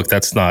reading the book,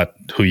 that's not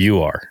who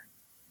you are.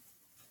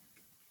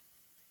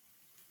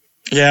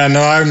 Yeah,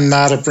 no, I'm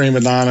not a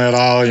prima donna at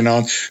all,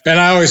 And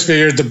I always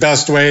figured the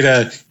best way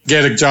to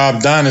get a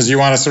job done is you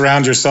want to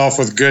surround yourself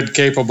with good,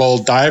 capable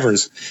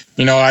divers.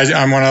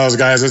 I'm one of those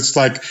guys. It's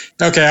like,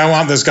 okay, I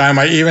want this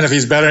guy. Even if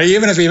he's better,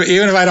 even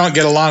if I don't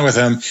get along with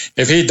him,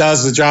 if he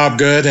does the job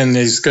good and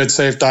he's a good,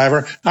 safe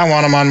diver, I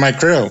want him on my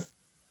crew.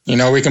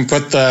 We can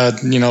put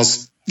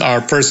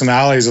our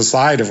personalities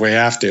aside if we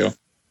have to.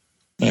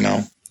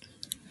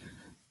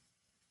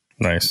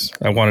 Nice.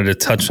 I wanted to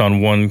touch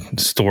on one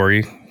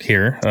story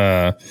here.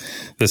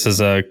 This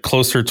is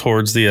closer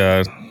towards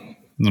the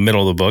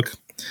middle of the book.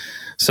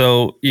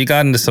 So you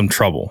got into some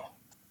trouble,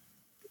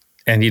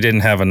 and you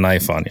didn't have a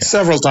knife on you.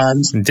 Several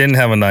times. You didn't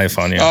have a knife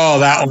on you. Oh,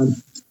 that one.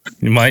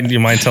 You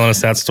mind telling us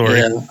that story?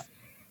 Yeah.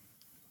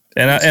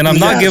 And I'm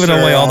not giving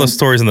away all the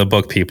stories in the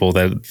book, people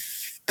that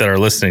are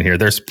listening here.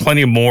 There's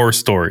plenty more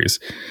stories.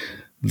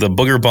 The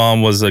booger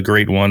bomb was a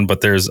great one, but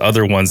there's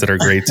other ones that are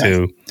great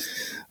too.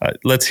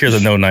 Let's hear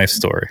the no knife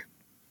story.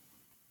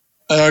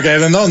 Okay,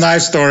 the no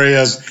knife story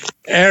is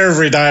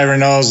every diver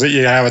knows that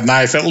you have a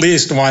knife, at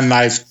least one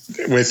knife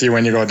with you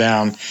when you go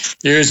down.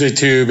 Usually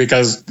two,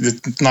 because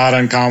it's not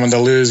uncommon to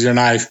lose your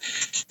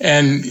knife.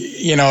 And,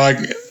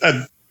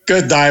 a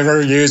good diver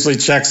usually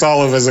checks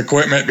all of his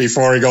equipment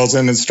before he goes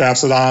in and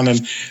straps it on.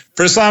 And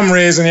for some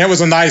reason, it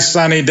was a nice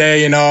sunny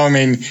day,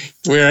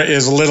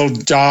 is a little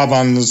job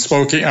on the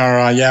Spokane,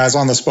 it's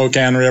on the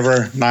Spokane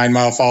River, 9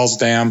 Mile Falls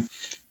Dam.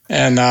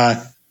 And,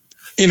 I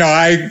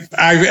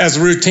as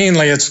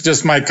routinely, it's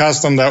just my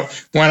custom that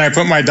when I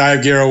put my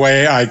dive gear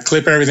away, I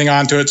clip everything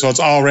onto it so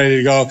it's all ready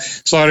to go.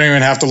 So I don't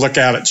even have to look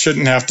at it.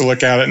 Shouldn't have to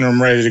look at it, and I'm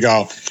ready to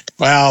go.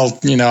 Well,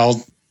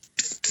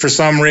 for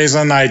some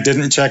reason, I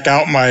didn't check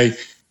out my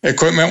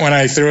equipment when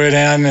I threw it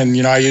in.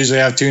 And, I usually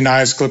have 2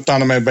 knives clipped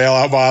onto my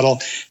bailout bottle.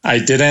 I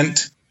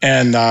didn't,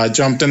 and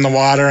jumped in the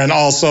water. And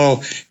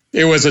also,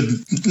 it was a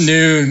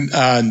new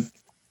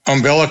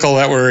umbilical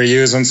that we were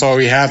using, so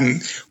we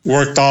hadn't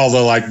worked all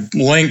the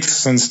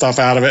lengths and stuff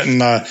out of it.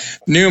 And the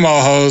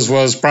pneumo hose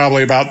was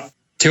probably about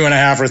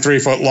 2.5 or 3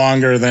 foot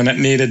longer than it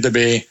needed to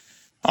be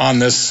on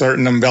this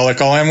certain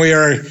umbilical. And we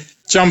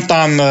jumped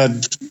on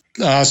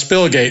the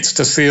spill gates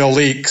to seal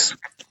leaks.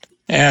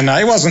 And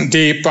it wasn't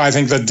deep. I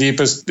think the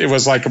deepest, it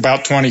was like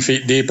about 20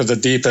 feet deep at the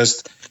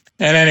deepest.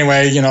 And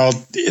anyway,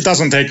 it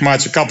doesn't take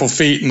much, a couple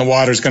feet, and the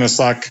water's going to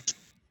suck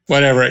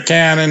whatever it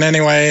can. And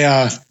anyway,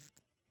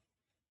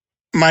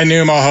 my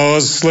pneumo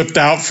hose slipped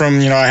out from,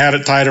 I had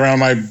it tied around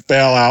my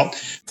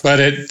bailout, but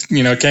it,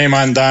 came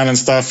undone and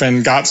stuff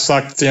and got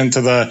sucked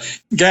into the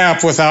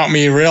gap without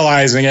me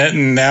realizing it.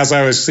 And as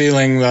I was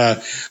sealing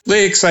the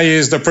leaks, I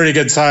used a pretty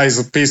good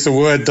sized piece of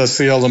wood to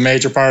seal the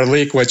major part of the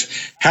leak,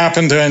 which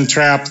happened to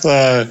entrap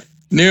the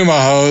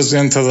pneumo hose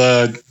into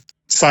the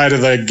side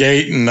of the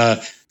gate and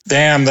the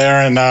dam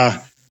there. And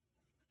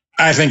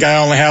I think I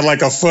only had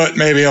like a foot,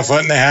 maybe a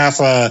foot and a half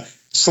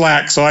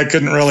slack, so I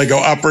couldn't really go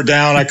up or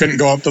down. I couldn't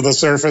go up to the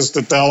surface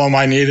to tell them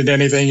I needed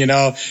anything,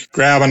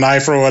 grab a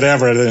knife or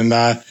whatever. And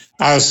I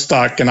was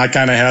stuck, and I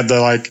kind of had to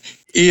like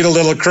eat a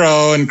little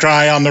crow and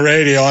cry on the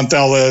radio and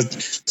tell the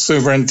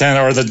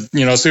superintendent or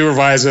the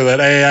supervisor that,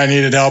 hey, I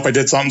needed help. I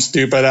did something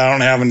stupid. I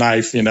don't have a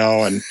knife,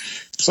 and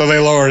so they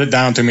lowered it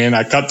down to me, and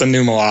I cut the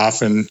pneumo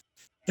off. And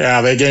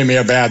yeah, they gave me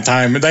a bad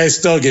time, but they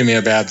still give me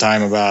a bad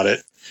time about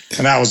it.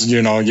 And that was,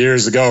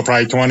 years ago,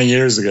 probably 20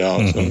 years ago.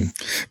 Mm-hmm.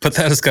 So. But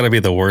that has got to be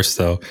the worst,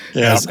 though,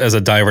 yeah. as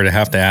a diver to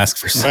have to ask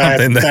for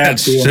something that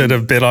should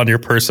have been on your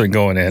person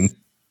going in.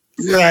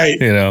 Right.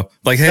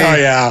 Like,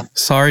 hey,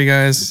 sorry,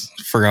 guys,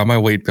 forgot my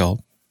weight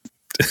belt.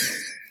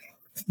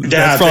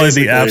 That's probably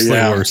the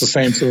absolute worst. It's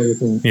the same sort of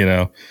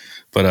thing.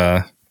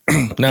 But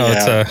no,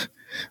 it's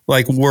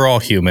like we're all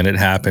human. It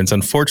happens.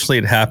 Unfortunately,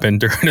 it happened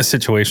during a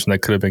situation that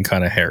could have been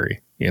kind of hairy,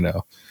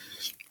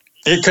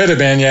 It could have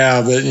been,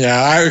 but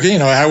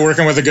I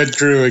working with a good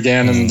crew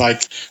again, and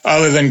like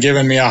other than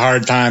giving me a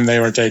hard time, they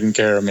were taking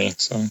care of me.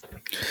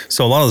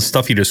 So a lot of the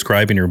stuff you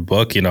describe in your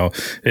book,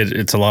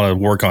 it's a lot of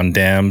work on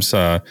dams,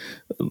 a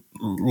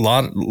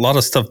lot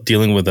of stuff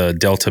dealing with a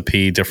delta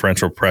P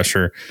differential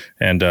pressure,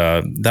 and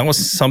that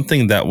was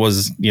something that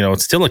was,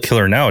 it's still a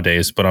killer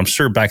nowadays, but I'm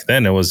sure back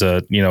then it was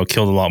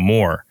killed a lot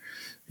more,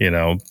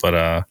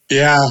 But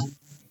yeah.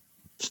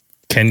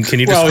 Can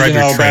you describe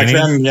your training?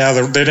 Back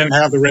then, they didn't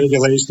have the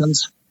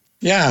regulations.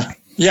 Yeah,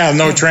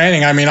 no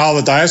training. I mean, all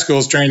the dive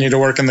schools train you to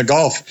work in the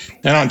Gulf.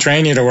 They don't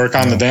train you to work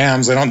on the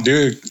dams. They don't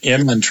do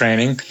inland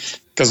training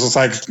because it's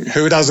like,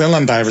 who does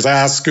inland divers? I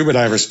asked scuba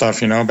diver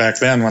stuff, back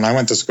then when I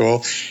went to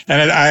school.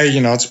 And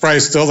it's probably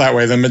still that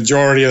way. The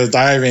majority of the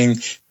diving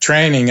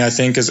training, I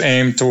think, is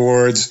aimed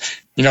towards,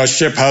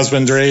 ship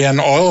husbandry and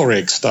oil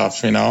rig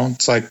stuff.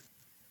 It's like,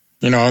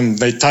 and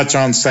they touch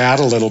on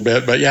SAT a little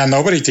bit, but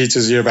nobody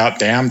teaches you about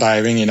dam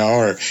diving,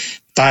 or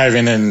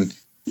diving in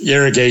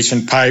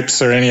irrigation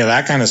pipes or any of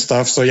that kind of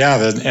stuff. So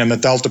and the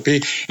delta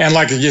P, and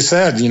like you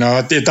said,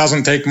 it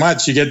doesn't take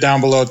much. You get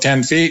down below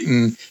 10 feet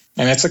and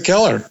it's a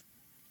killer,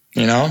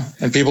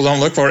 and people don't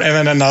look for it. And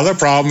then another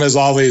problem is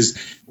all these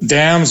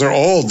dams are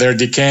old. They're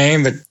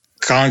decaying. The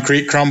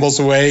concrete crumbles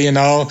away,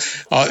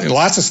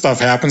 lots of stuff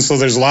happens. So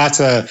there's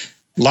lots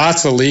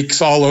of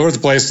leaks all over the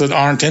place that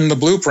aren't in the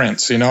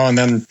blueprints, and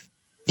then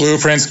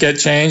blueprints get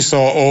changed, so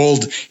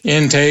old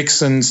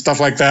intakes and stuff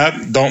like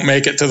that don't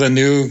make it to the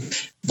new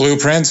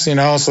blueprints, so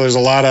there's a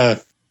lot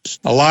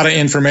of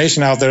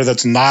information out there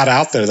that's not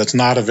out there, that's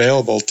not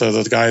available to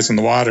the guys in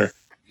the water.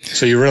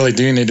 So you really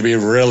do need to be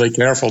really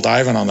careful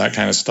diving on that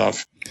kind of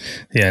stuff.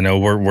 Yeah, no,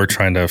 we're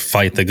trying to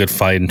fight the good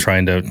fight and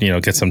trying to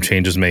get some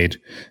changes made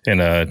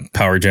in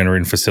power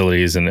generating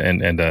facilities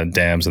and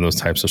dams and those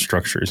types of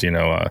structures.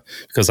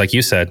 Because like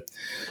you said,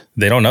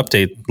 they don't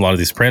update a lot of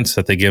these prints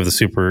that they give the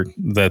super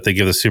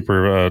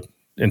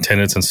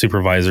intendants and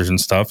supervisors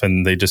and stuff,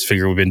 and they just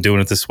figure we've been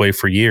doing it this way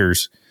for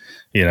years.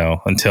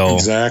 Until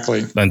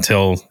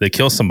they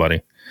kill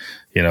somebody.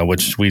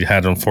 Which we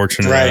had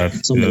unfortunate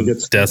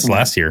deaths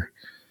last year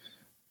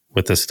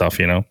with this stuff.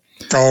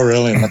 Oh,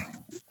 really?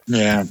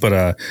 Yeah.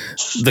 But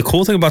the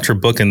cool thing about your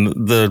book, and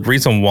the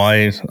reason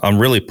why I'm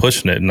really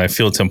pushing it and I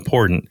feel it's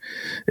important,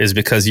 is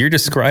because you're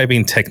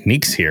describing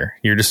techniques here.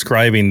 You're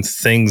describing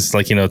things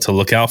like, to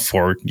look out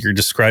for. You're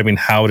describing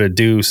how to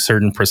do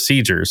certain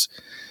procedures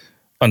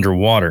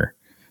underwater.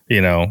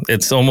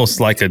 It's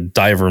almost like a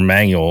diver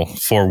manual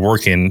for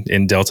working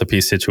in delta P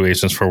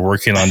situations, for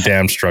working on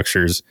dam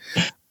structures.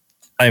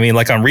 I mean,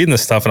 like I'm reading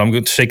this stuff and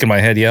I'm shaking my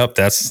head. Yep,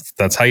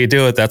 that's how you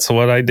do it. That's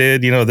what I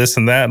did, this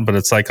and that. But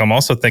it's like, I'm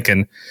also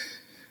thinking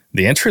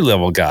the entry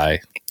level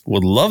guy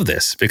would love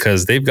this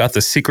because they've got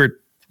the secret,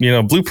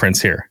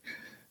 blueprints here,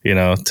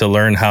 to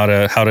learn how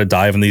to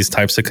dive in these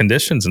types of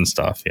conditions and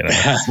stuff,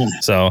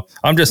 So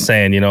I'm just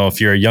saying,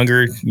 if you're a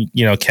younger,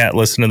 cat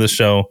listening to the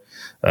show,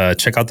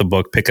 check out the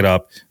book, pick it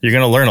up. You're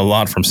going to learn a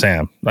lot from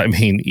Sam. I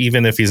mean,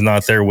 even if he's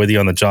not there with you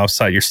on the job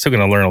site, you're still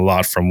going to learn a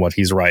lot from what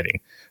he's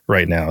writing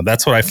right now.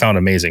 That's what I found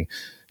amazing.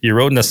 You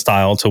wrote in a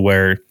style to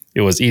where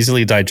it was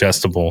easily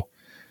digestible.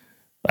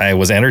 I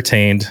was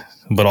entertained,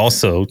 but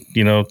also,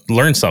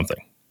 learned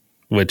something,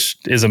 which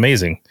is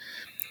amazing.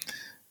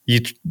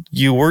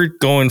 You were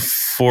going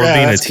for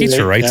being a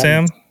teacher, right,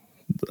 Sam?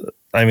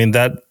 I mean,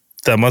 that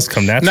must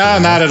come naturally. No,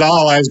 not at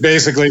all. I was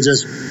basically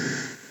just,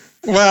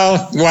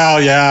 I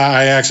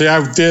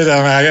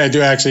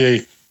do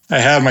actually I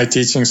had my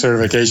teaching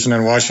certification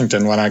in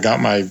Washington when I got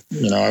my,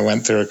 I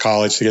went through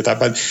college to get that.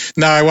 But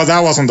no, well,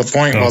 that wasn't the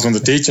point. It wasn't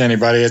to teach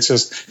anybody. It's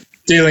just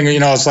dealing,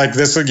 it's like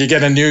this, you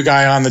get a new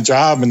guy on the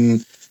job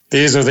and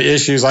these are the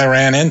issues I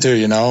ran into,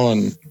 and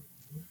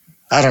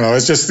I don't know.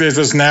 It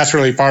was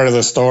naturally part of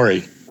the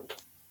story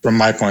from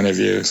my point of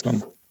view.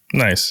 So.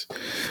 Nice.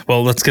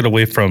 Well, let's get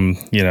away from,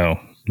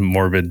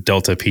 morbid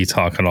Delta P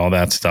talk and all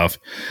that stuff.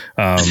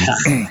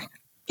 Going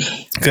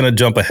to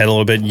jump ahead a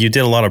little bit. You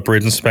did a lot of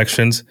bridge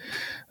inspections.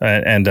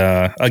 And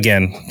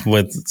again,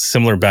 with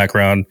similar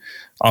background,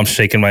 I'm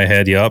shaking my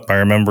head. Yup. I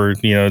remember,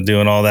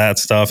 doing all that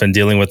stuff and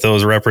dealing with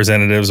those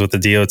representatives with the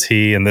DOT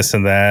and this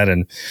and that.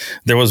 And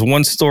there was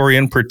one story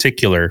in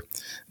particular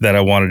that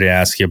I wanted to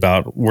ask you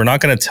about. We're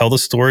not going to tell the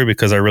story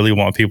because I really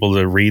want people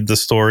to read the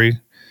story.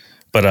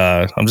 But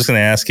I'm just going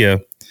to ask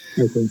you,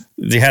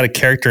 they had a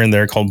character in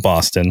there called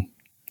Boston.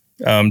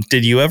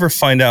 Did you ever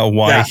find out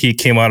why he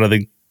came out of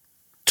the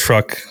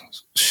truck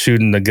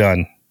shooting the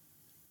gun?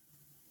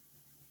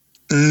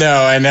 No,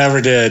 I never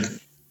did.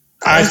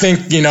 I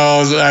think,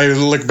 I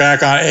look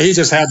back on it, he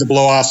just had to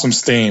blow off some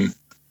steam.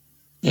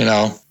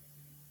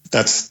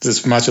 That's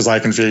as much as I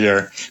can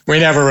figure. We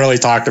never really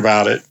talked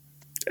about it.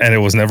 And it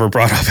was never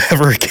brought up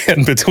ever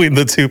again between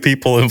the two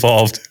people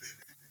involved.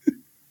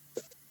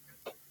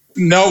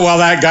 No, well,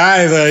 that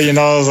guy,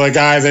 the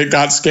guy that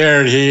got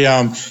scared, he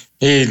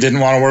didn't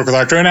want to work with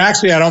our crew. And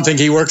actually, I don't think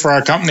he worked for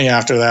our company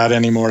after that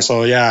anymore.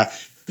 So, yeah,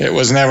 it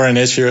was never an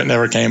issue. It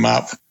never came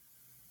up.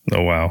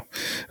 Oh, wow.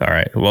 All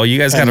right. Well, you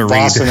guys got to read.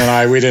 Boston and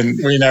I, we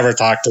never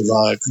talked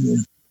about it.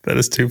 That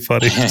is too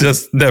funny.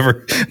 Just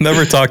never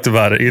talked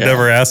about it. You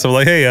never asked him,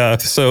 like, hey,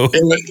 so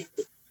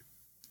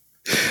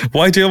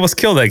why'd you almost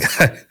kill that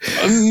guy?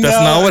 That's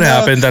not what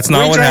happened. That's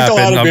not what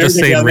happened. I'm just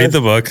saying, read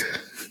the book.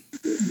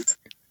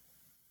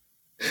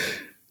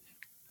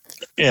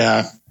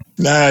 Yeah.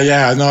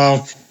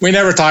 No, we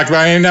never talked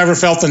about it. We never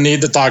felt the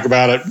need to talk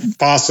about it.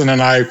 Boston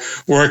and I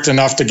worked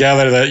enough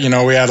together that,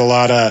 we had a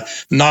lot of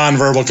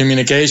nonverbal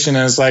communication.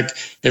 And it's like,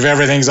 if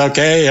everything's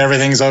okay,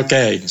 everything's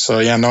okay.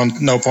 So,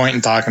 no point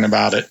in talking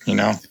about it,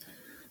 All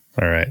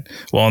right.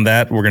 Well, on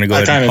that, we're going to go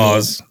ahead and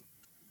pause.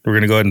 We're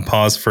going to go ahead and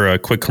pause for a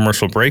quick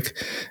commercial break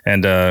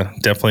and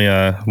definitely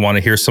want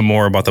to hear some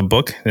more about the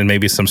book and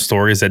maybe some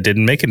stories that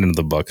didn't make it into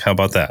the book. How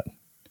about that?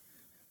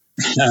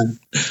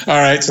 All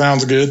right.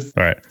 Sounds good.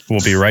 All right. We'll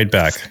be right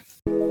back.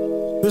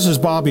 This is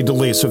Bobby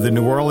DeLeese of the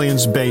New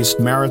Orleans-based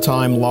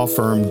maritime law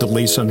firm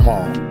DeLeese &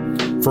 Hall.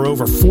 For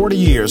over 40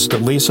 years,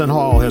 DeLeese &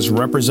 Hall has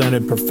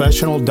represented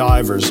professional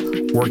divers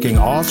working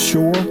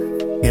offshore,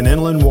 in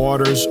inland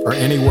waters, or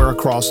anywhere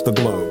across the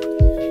globe.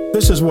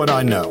 This is what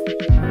I know.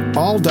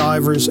 All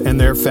divers and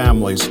their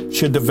families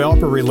should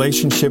develop a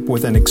relationship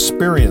with an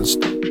experienced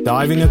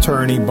diving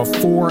attorney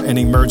before an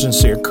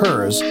emergency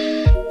occurs,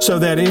 so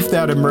that if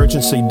that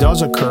emergency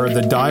does occur,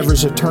 the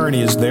diver's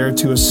attorney is there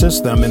to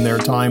assist them in their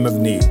time of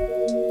need.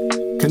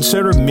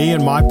 Consider me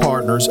and my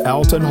partners,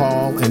 Alton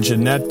Hall and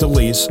Jeanette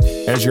DeLeese,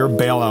 as your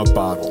bailout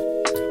bottle.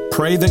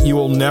 Pray that you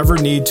will never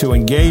need to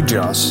engage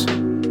us,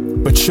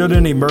 but should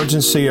an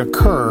emergency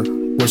occur,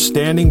 we're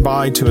standing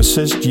by to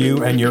assist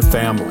you and your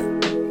family.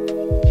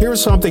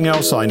 Here's something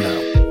else I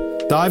know.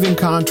 Diving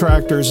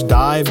contractors,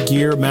 dive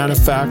gear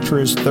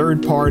manufacturers,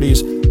 third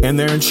parties, and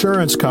their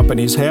insurance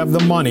companies have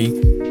the money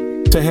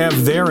to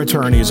have their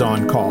attorneys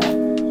on call.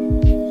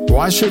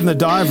 Why shouldn't the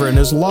diver and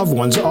his loved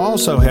ones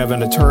also have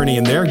an attorney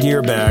in their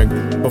gear bag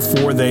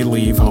before they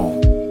leave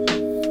home?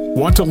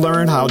 Want to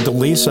learn how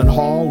DeLeese &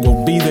 Hall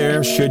will be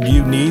there should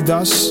you need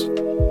us?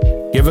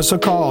 Give us a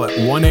call at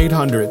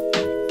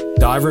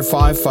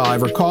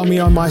 1-800-DIVER55 or call me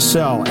on my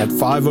cell at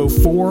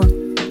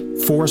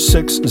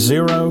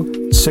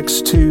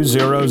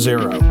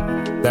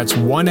 504-460-6200. That's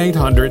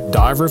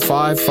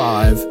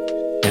 1-800-DIVER55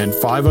 and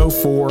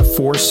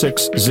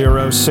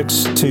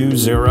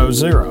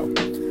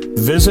 504-460-6200.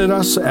 Visit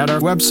us at our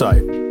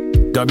website,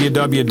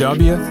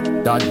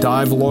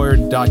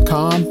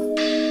 www.divelawyer.com,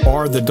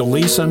 or the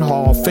DeLeese &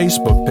 Hall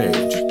Facebook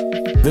page.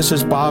 This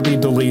is Bobby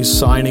DeLeese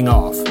signing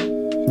off.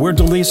 We're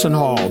DeLeese &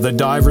 Hall, the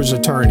divers'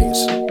 attorneys.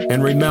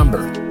 And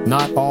remember,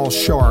 not all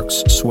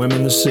sharks swim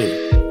in the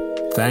sea.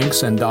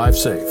 Thanks and dive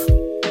safe.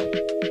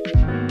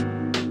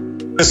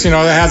 Just,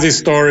 I have these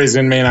stories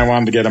in me and I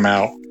wanted to get them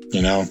out,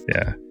 Yeah.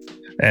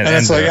 And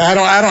it's like, I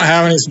don't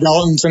have any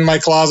skeletons in my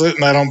closet,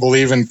 and I don't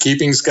believe in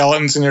keeping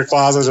skeletons in your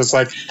closet. It's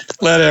like,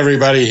 let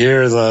everybody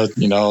hear the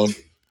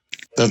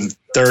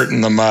dirt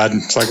and the mud.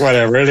 It's like,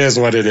 whatever, it is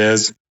what it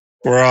is.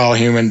 We're all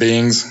human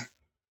beings.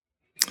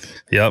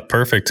 Yep,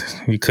 perfect.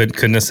 You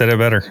couldn't have said it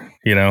better.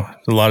 A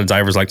lot of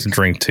divers like to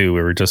drink too.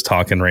 We were just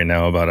talking right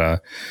now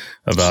about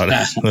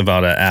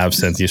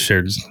absinthe. You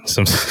shared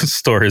some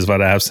stories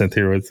about absinthe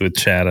here with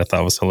Chad. I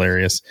thought was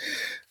hilarious.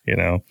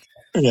 Yeah.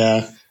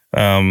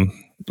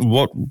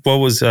 What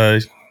was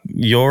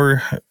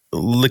your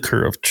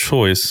liquor of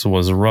choice?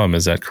 Was rum?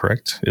 Is that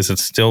correct? Is it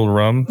still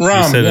rum? Rum.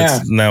 You said yeah.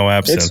 It's now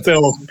absinthe.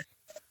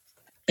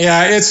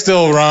 It's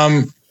still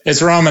rum.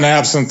 It's rum and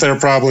absinthe. They're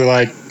probably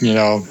like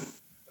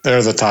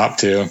they're the top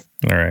two.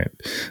 All right.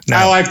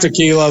 Now, I like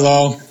tequila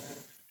though.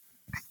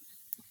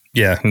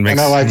 Yeah. And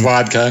I like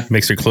vodka.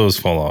 Makes your clothes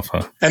fall off,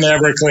 huh? And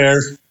Everclear.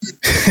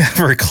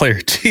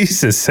 Everclear.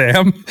 Jesus,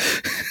 Sam.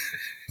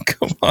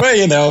 Come on. Well,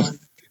 you know,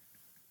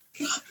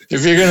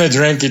 if you're going to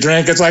drink, you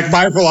drink. It's like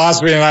my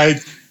philosophy, and I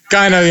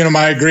kind of,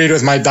 I agreed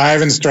with my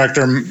dive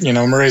instructor,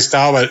 Murray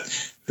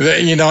Stalbot,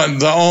 that,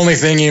 the only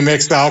thing you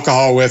mix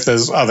alcohol with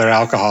is other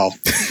alcohol.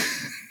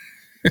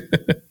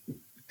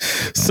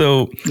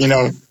 So,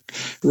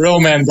 real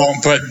men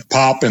don't put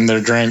pop in their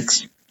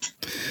drinks.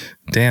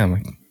 Damn,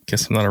 I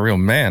guess I'm not a real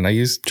man. I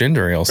use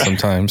ginger ale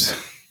sometimes.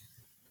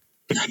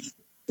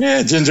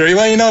 Yeah, ginger.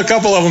 Well, a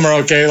couple of them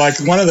are okay. Like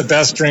one of the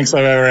best drinks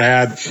I've ever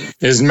had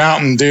is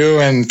Mountain Dew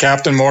and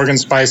Captain Morgan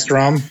spiced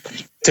rum.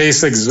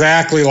 Tastes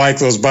exactly like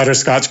those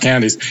butterscotch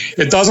candies.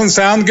 It doesn't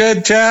sound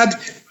good, Chad,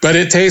 but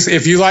it tastes,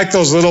 if you like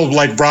those little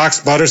like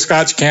Brock's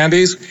butterscotch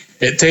candies,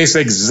 it tastes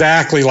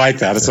exactly like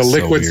that. It's a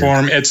liquid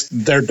form.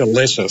 They're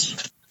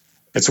delicious.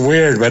 It's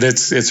weird, but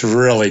it's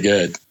really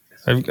good.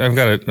 I've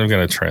got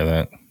to try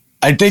that.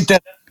 I think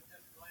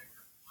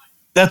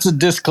that's a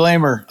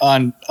disclaimer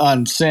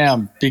on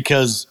Sam,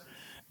 because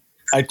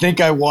I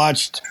think I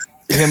watched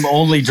him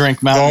only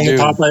drink Mountain Dew.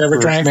 The only pop I ever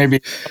drank?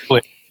 Maybe.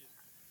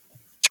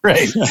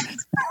 Right.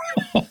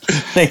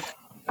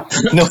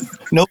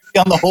 Nobody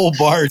on the whole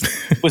bar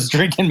was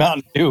drinking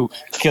Mountain Dew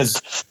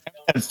because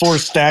I had 4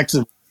 stacks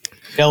of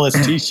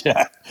LST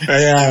shot.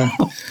 Yeah.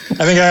 I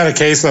think I had a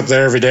case up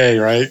there every day,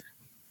 right?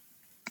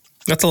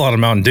 That's a lot of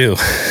Mountain Dew.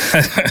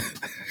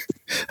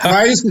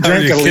 I used to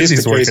drink at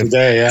least a case a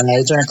day, and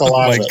I drank a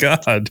lot of it. Oh,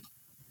 my God.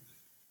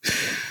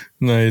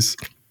 Nice.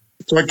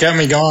 That's what kept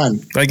me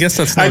going. I guess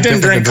that's I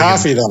didn't drink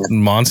coffee, though.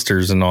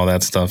 Monsters and all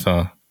that stuff,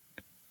 huh?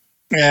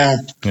 Yeah.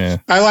 Yeah.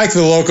 I like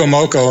the Loco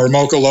Moco or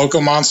Moco Loco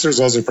Monsters.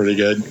 Those are pretty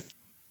good.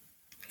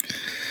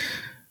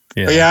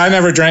 Yeah. But yeah, I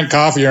never drank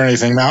coffee or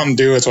anything. Mountain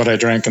Dew is what I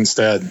drank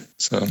instead.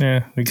 So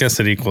yeah, I guess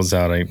it equals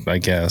out, I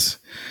guess.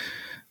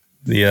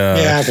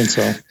 Yeah, I think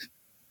so.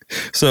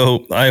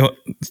 So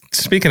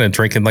speaking of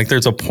drinking, like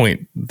there's a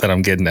point that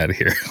I'm getting at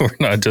here. We're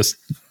not just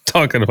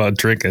talking about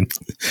drinking.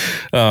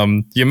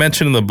 You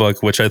mentioned in the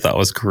book, which I thought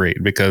was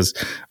great because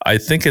I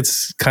think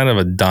it's kind of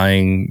a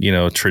dying,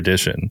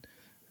 tradition.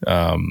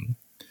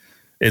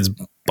 It's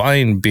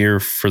buying beer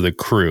for the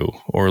crew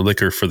or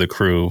liquor for the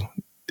crew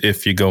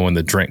if you go in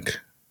the drink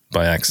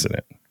by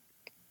accident.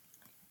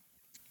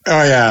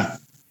 Oh, yeah.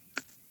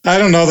 I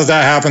don't know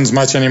that happens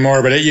much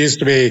anymore, but it used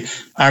to be.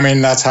 I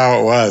mean, that's how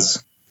it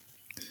was.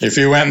 If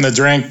you went in the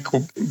drink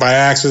by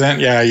accident,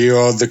 yeah, you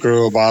owed the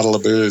crew a bottle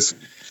of booze.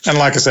 And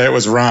like I say, it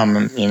was rum,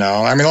 I mean,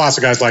 lots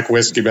of guys like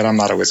whiskey, but I'm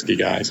not a whiskey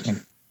guy. So.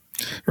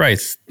 Right.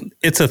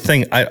 It's a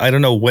thing. I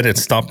don't know when it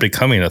stopped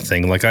becoming a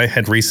thing. Like I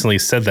had recently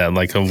said that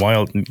like a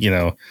while,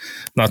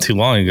 not too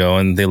long ago,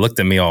 and they looked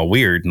at me all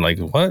weird and like,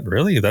 what?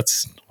 Really?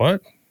 That's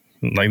what?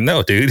 I'm like,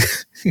 no, dude.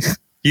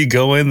 You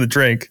go in the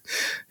drink,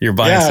 you're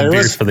buying some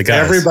beers for the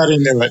guys. Everybody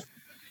knew it.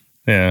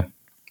 Yeah.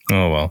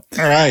 Oh, well.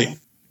 All right.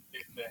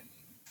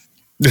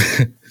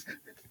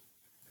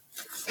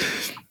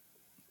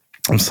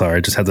 I'm sorry.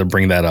 I just had to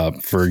bring that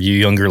up for you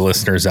younger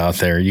listeners out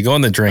there. You go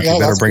in the drink, you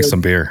better bring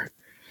some beer,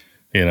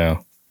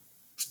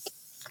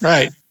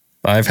 Right.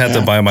 I've had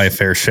to buy my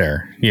fair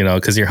share,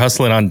 because you're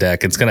hustling on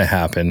deck. It's going to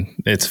happen.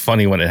 It's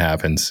funny when it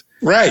happens.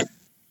 Right.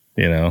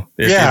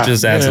 It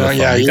just adds to the fun.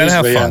 Yeah, you got to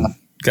have fun.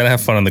 Got to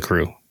have fun on the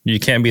crew. You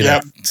can't be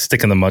that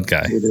stick in the mud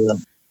guy.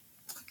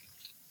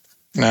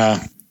 No.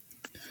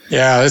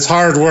 Yeah, it's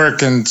hard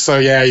work, and so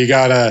you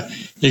gotta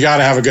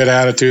have a good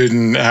attitude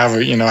and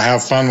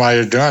have fun while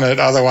you're doing it.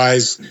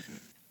 Otherwise,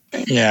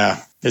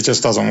 it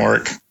just doesn't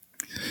work.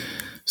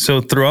 So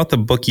throughout the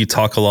book, you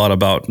talk a lot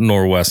about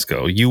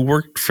Norwesco. You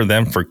worked for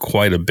them for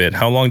quite a bit.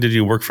 How long did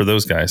you work for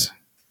those guys?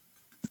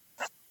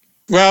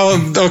 Well,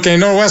 okay,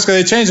 Norwesco,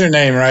 they changed their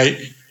name, right?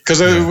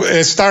 Because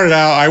it started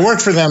out, I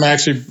worked for them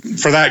actually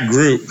for that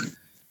group.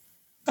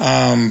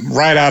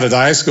 Right out of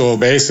dive school,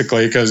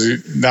 basically, because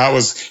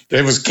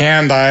it was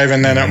Can Dive,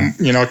 and then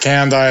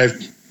Can Dive,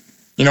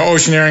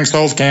 Oceaneering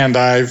sold Can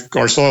Dive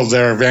or sold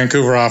their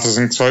Vancouver office,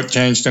 and so it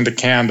changed into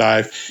Can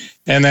Dive,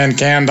 and then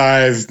Can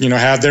Dive,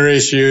 had their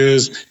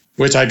issues,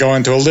 which I go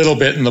into a little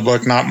bit in the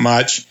book, not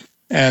much,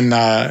 and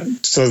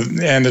so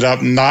ended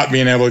up not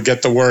being able to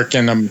get the work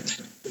in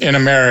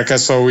America,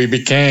 so we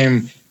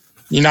became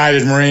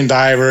United Marine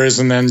Divers,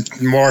 and then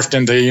morphed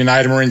into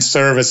United Marine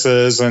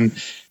Services, and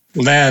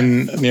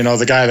then,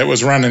 the guy that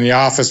was running the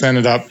office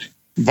ended up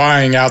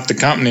buying out the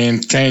company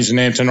and changed the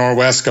name to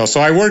Norwesco. So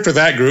I worked with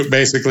that group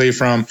basically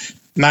from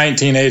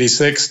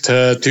 1986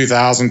 to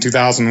 2000,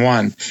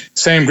 2001.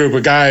 Same group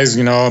of guys,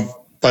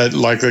 but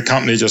like the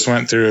company just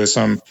went through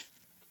some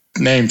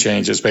name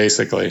changes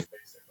basically.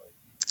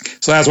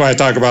 So that's why I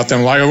talk about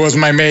them. Like it was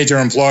my major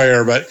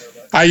employer, but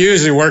I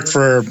usually worked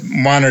for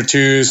one or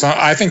two, so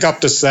I think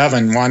up to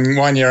 7.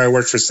 One year I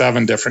worked for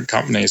 7 different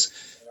companies.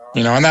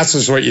 And that's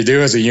just what you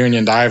do as a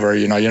union diver.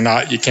 You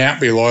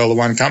can't be loyal to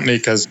one company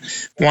because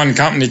one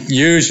company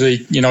usually,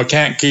 they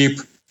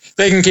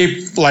can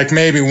keep like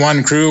maybe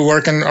one crew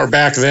working, or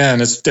back then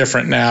it's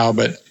different now,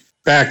 but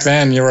back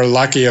then you were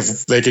lucky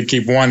if they could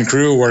keep one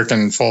crew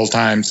working full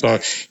time. So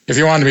if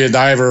you wanted to be a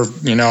diver,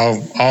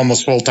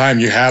 almost full time,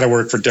 you had to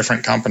work for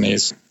different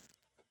companies.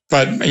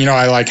 But,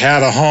 I like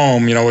had a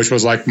home, which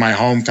was like my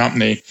home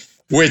company,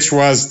 which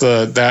was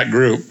that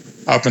group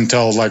up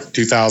until like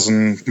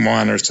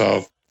 2001 or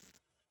so.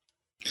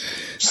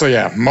 So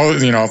yeah,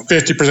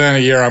 50% of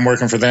the year I'm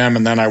working for them,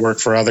 and then I work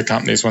for other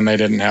companies when they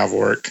didn't have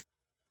work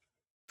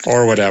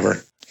or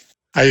whatever.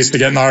 I used to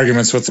get in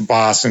arguments with the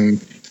boss,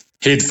 and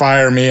he'd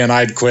fire me and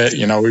I'd quit.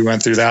 We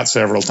went through that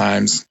several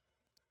times.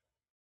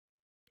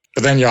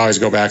 But then you always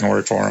go back and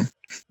work for him.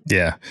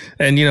 Yeah.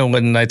 And,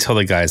 when I tell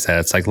the guys that,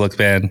 it's like, look,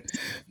 man,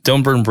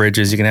 don't burn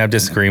bridges. You can have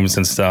disagreements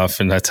and stuff.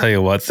 And I tell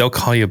you what, they'll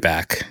call you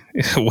back.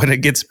 When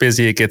it gets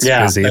busy, it gets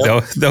busy.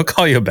 They'll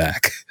call you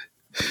back.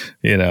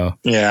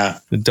 Yeah.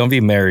 Don't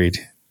be married.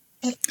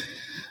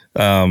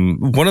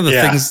 One of the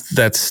things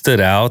that stood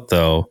out,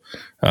 though,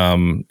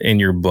 in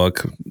your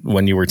book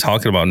when you were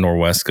talking about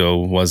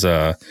Norwesco was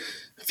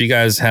if you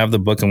guys have the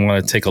book and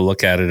want to take a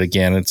look at it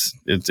again,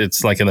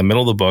 it's like in the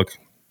middle of the book,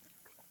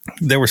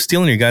 they were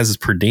stealing your guys'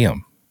 per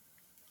diem.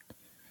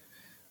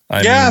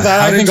 I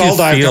think all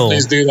dive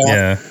companies do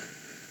that.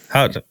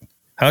 Yeah.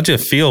 How'd you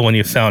feel when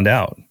you found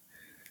out?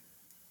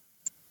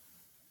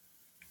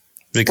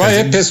 Because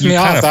it pissed me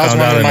off. That was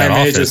one of my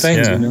major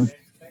things.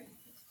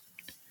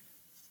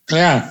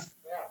 Yeah.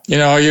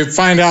 You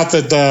find out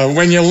that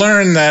when you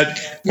learn that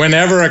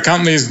whenever a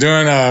company is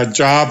doing a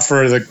job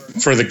for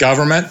the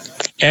government,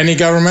 any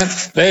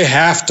government, they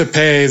have to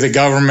pay the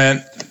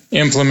government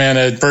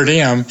implemented per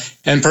diem,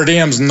 and per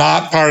diem's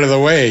not part of the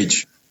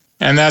wage.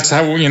 And that's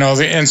how,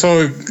 and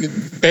so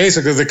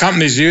basically the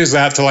companies use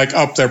that to like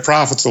up their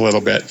profits a little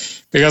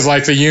bit, because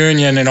like the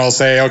union,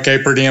 say,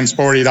 okay, per diem's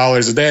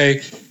 $40 a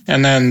day.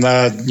 And then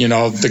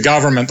the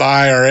government, the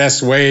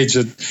IRS wage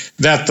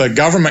that the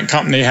government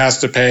company has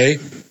to pay,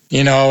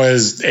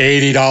 is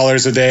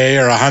 $80 a day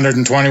or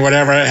 $120,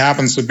 whatever it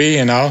happens to be,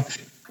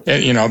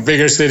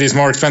 bigger cities,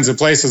 more expensive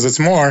places, it's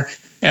more.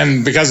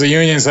 And because the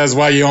union says,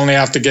 well, you only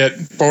have to get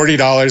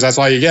 $40, that's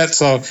all you get.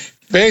 So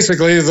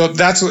basically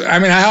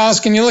how else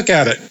can you look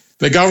at it?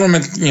 The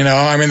government,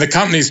 the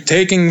company's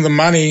taking the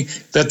money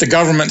that the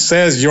government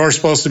says you're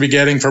supposed to be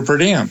getting for per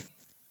diem.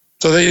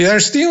 So they're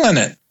stealing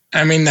it.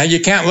 You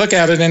can't look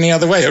at it any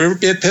other way.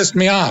 It pissed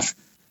me off,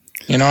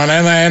 and then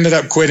I ended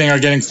up quitting or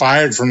getting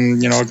fired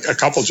from, a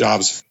couple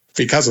jobs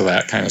because of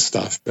that kind of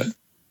stuff. But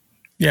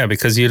yeah,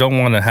 because you don't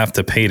want to have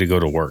to pay to go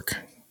to work.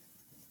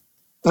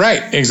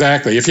 Right.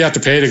 Exactly. If you have to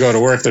pay to go to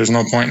work, there's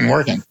no point in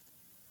working.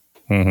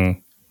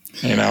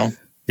 Mm-hmm.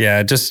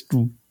 Yeah. Just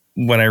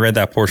when I read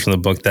that portion of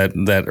the book,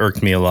 that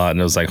irked me a lot. And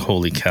it was like,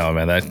 holy cow,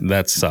 man,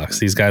 that sucks.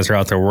 These guys are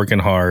out there working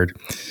hard.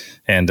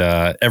 And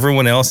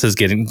everyone else is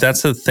getting,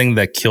 that's the thing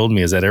that killed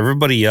me, is that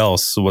everybody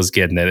else was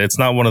getting it. It's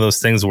not one of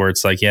those things where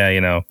it's like,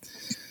 it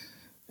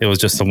was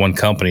just the one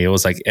company. It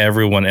was like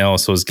everyone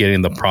else was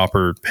getting the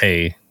proper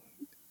pay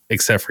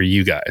except for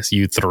you guys,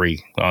 you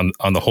three on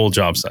the whole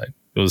job site.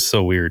 It was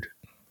so weird.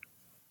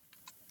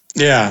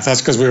 Yeah,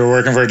 that's because we were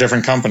working for a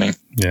different company.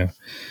 Yeah.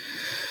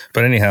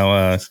 But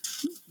anyhow,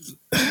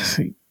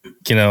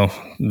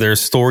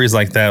 there's stories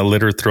like that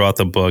littered throughout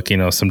the book,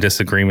 some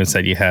disagreements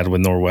that you had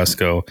with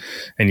Norwesco,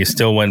 and you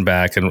still went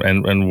back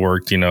and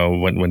worked,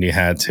 when you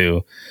had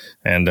to.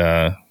 And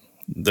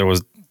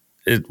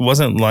it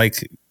wasn't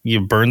like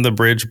you burned the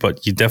bridge,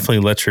 but you definitely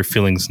let your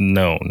feelings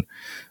known.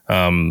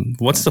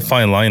 What's the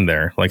fine line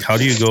there? Like, how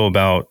do you go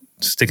about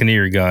sticking to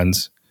your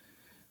guns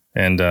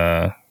and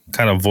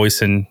kind of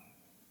voicing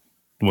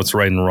what's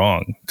right and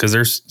wrong? Because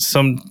there's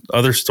some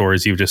other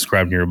stories you've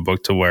described in your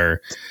book to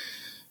where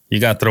you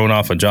got thrown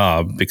off a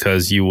job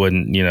because you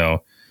wouldn't,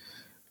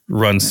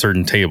 run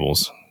certain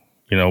tables.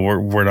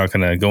 We're not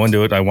going to go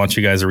into it. I want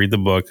you guys to read the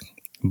book,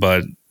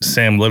 but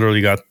Sam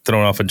literally got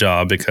thrown off a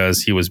job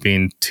because he was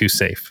being too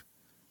safe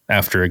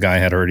after a guy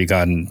had already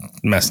gotten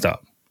messed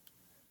up.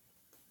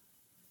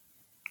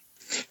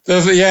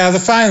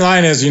 The fine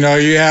line is, you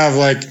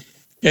have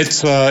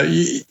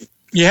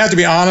you have to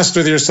be honest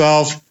with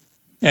yourself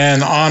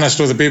and honest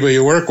with the people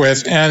you work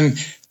with. And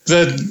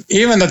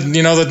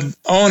the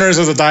owners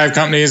of the dive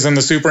companies and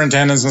the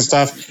superintendents and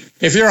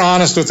stuff, if you're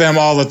honest with them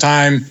all the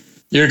time,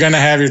 you're going to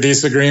have your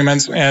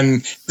disagreements.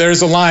 And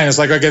there's a line. It's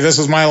like, okay, this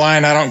is my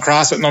line. I don't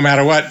cross it no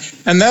matter what.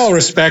 And they'll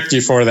respect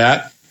you for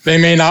that. They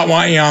may not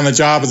want you on the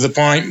job at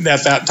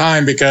that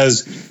time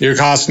because you're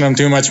costing them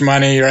too much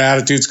money, your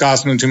attitude's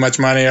costing them too much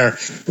money, or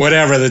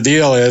whatever the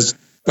deal is.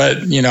 But,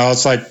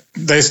 it's like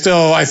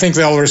I think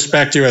they'll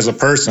respect you as a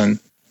person.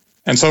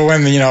 And so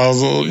when,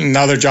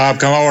 another job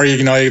come or,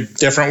 a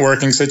different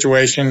working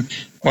situation,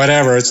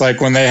 whatever, it's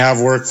like when they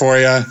have work for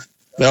you,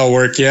 they'll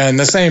work you. And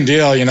the same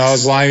deal,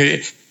 as long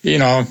as,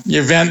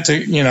 you vent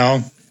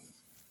to,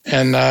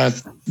 and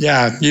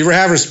you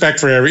have respect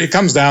for it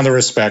comes down to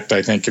respect,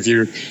 I think. If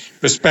you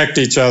respect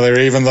each other,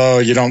 even though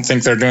you don't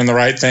think they're doing the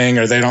right thing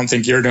or they don't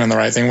think you're doing the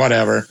right thing,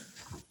 whatever.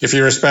 If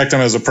you respect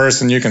them as a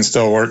person, you can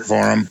still work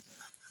for them.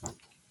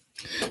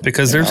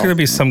 Because there's going to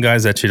be some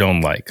guys that you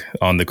don't like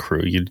on the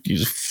crew. You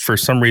for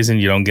some reason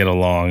you don't get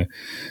along,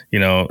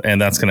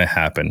 and that's going to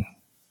happen,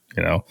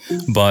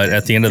 But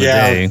at the end of the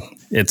day,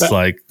 it's that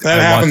I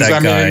happens.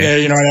 want that guy.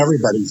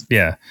 Everybody.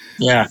 Yeah.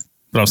 Yeah.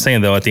 But I'm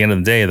saying though, at the end of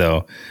the day,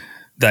 though,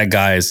 that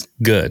guy's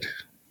good.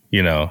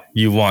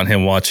 You want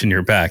him watching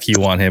your back. You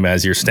want him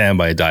as your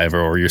standby diver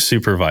or your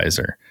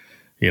supervisor,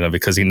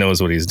 because he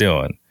knows what he's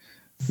doing,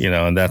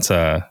 and that's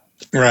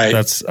right.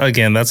 That's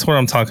what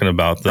I'm talking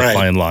about. The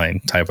fine line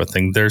type of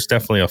thing. There's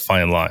definitely a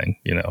fine line,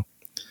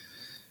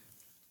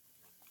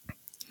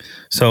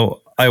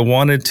 So I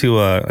wanted to,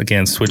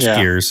 again, switch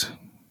gears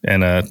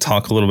and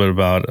talk a little bit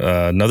about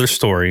another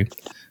story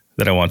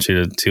that I want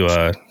you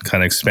to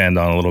kind of expand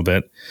on a little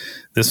bit.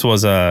 This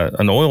was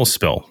an oil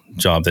spill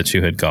job that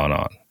you had gone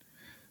on.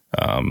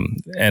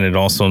 And it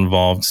also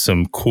involved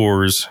some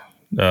Coors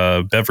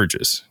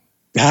beverages.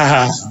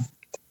 That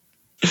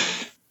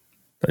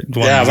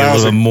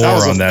was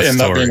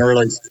ended up being a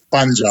really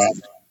fun job.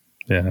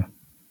 Yeah.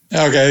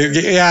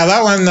 Okay. Yeah,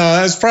 that one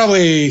that's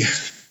probably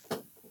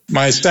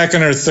my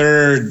second or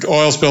third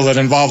oil spill that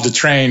involved a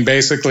train.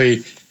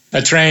 Basically,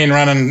 a train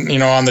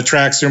running, on the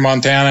tracks through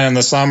Montana in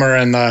the summer,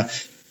 and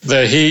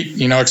the heat,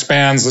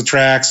 expands the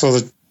track, so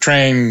the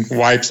train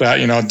wipes out,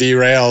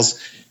 derails,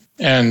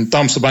 and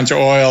dumps a bunch of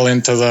oil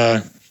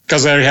into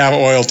because they have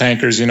oil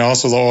tankers,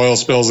 so the oil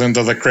spills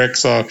into the creek.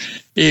 So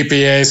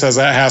EPA says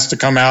that has to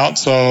come out.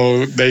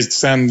 So they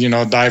send,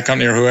 dive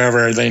company or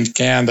whoever they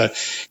can to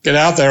get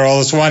out there. Well,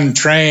 this one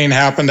train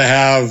happened to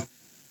have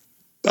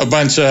a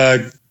bunch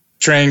of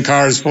train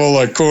cars full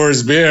of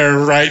Coors beer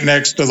right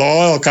next to the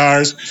oil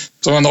cars.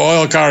 So when the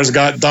oil cars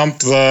got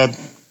dumped, the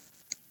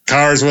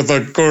cars with the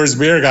Coors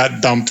beer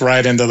got dumped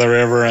right into the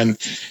river. And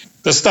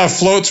the stuff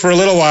floats for a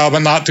little while, but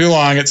not too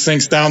long. It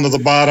sinks down to the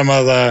bottom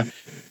of the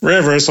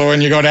river. So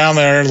when you go down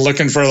there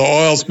looking for the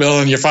oil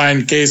spill and you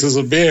find cases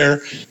of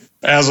beer,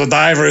 as a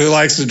diver who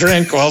likes to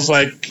drink, well, it's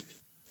like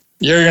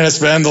you're going to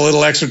spend a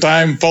little extra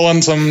time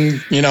pulling some,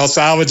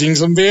 salvaging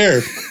some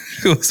beer.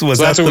 So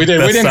that's what we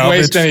did. We didn't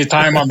waste any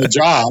time on the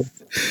job.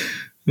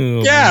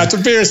 It's a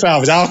beer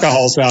salvage,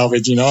 alcohol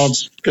salvage,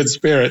 it's good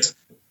spirits.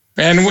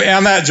 And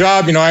on that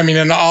job,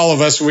 and all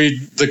of us,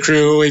 the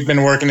crew, we'd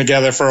been working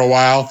together for a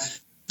while.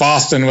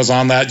 Boston was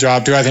on that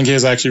job too. I think he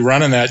was actually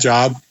running that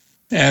job.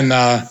 And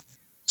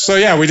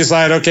we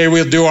decided, okay,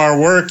 we'll do our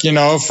work,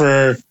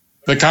 for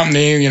the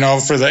company,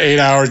 for the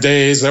 8-hour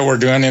days that we're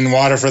doing in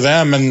water for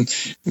them. And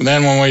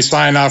then when we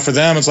sign off for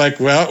them, it's like,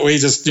 well, we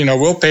just,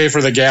 we'll pay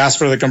for the gas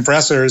for the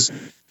compressors,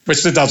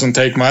 which it doesn't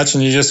take much.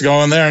 And you just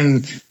go in there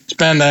and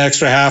spend an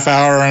extra half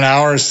hour, an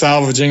hour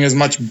salvaging as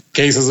much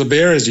cases of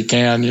beer as you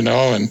can, and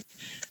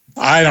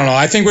I don't know.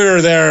 I think we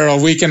were there a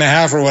week and a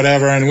half or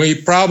whatever, and we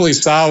probably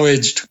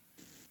salvaged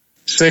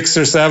 6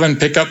 or 7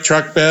 pickup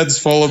truck beds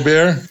full of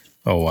beer.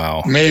 Oh,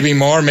 wow. Maybe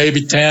more,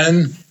 maybe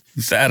 10.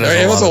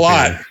 It was a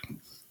lot.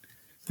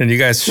 And you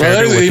guys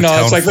shared it with the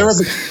town. It's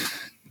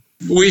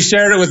like we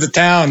shared it with the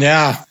town.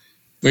 Yeah.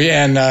 We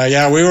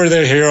were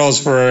their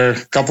heroes for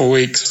a couple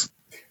weeks.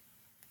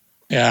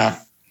 Yeah.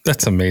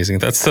 That's amazing.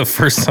 That's the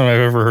first time I've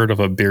ever heard of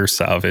a beer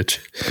salvage.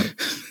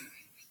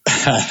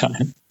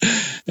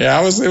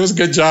 Yeah, it was a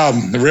good job.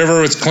 The river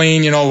was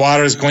clean,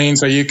 water was clean,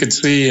 so you could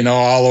see,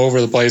 all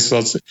over the place. So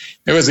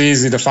it was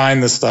easy to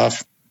find the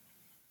stuff.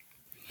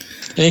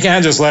 And you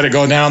can't just let it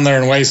go down there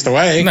and waste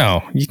away.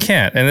 No, you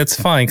can't. And it's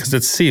fine because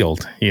it's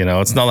sealed.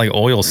 It's not like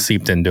oil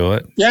seeped into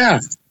it. Yeah.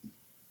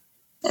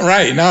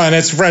 Right. No, and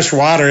it's fresh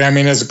water.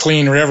 It's a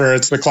clean river.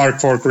 It's the Clark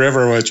Fork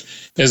River,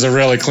 which is a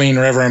really clean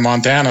river in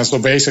Montana. So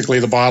basically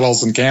the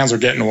bottles and cans are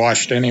getting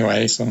washed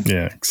anyway. So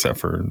yeah, except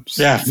for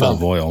full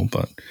of oil,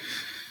 but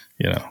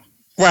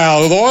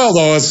Well, the oil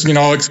though is,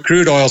 it's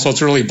crude oil, so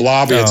it's really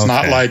blobby. It's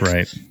not like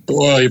the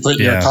oil you put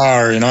in your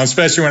car,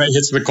 especially when it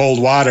hits the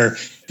cold water.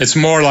 It's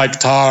more like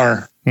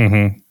tar.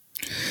 Mm-hmm.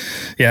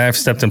 Yeah, I've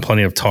stepped in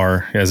plenty of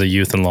tar as a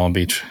youth in Long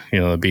Beach.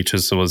 The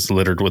beaches was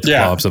littered with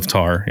globs of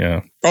tar.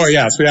 Yeah. Oh,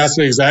 yeah. So that's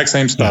the exact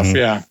same stuff. Mm-hmm.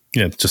 Yeah.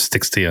 Yeah, it just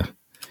sticks to you.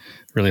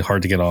 Really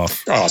hard to get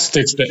off. Oh, it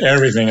sticks to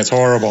everything. It's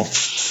horrible.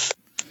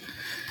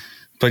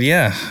 But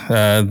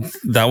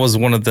that was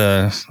one of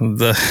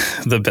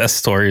the best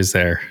stories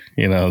there.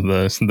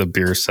 The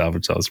beer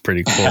salvage. That was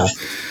pretty cool.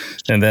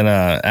 And then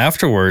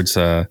afterwards,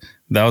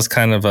 that was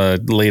kind of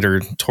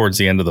later towards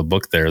the end of the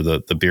book there,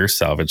 the beer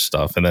salvage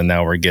stuff. And then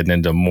now we're getting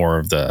into more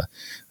of the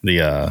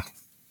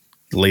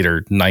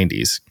later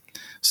 90s.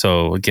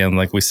 So again,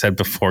 like we said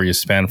before, you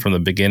span from the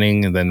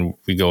beginning and then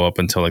we go up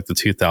until like the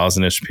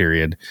 2000-ish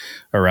period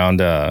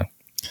around, I'm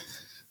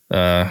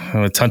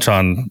going to touch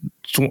on,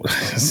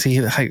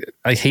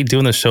 I hate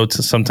doing the show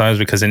sometimes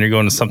because then you're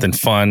going to something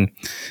fun.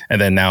 And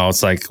then now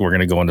it's like, we're going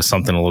to go into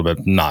something a little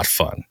bit not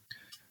fun,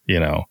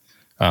 well,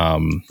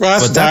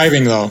 that's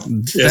diving though.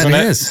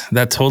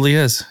 That totally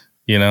is,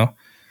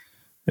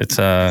 it's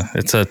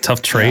a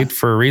tough trade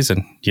for a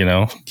reason,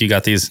 you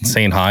got these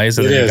insane highs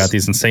and then you got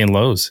these insane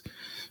lows,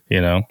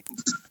 Yeah.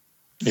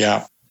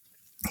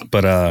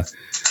 But,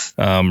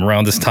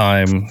 around this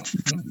time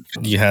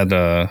you had,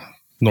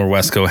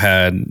 Norwesco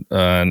had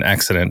an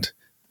accident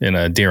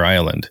in Deer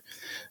Island.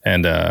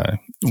 And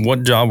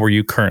what job were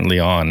you currently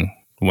on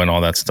when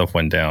all that stuff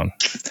went down?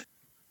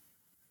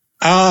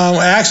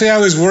 Actually, I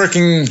was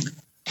working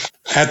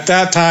at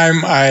that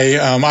time.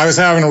 I was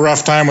having a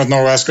rough time with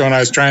Norwesco, and I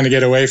was trying to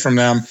get away from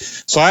them.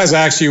 So I was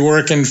actually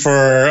working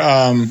for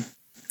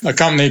a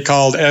company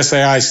called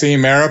SAIC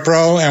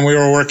Maripro, and we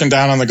were working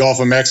down on the Gulf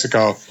of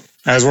Mexico.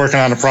 I was working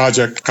on a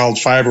project called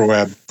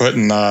FiberWeb,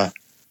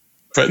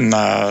 putting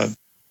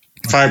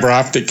fiber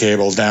optic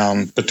cable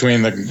down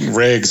between the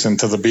rigs and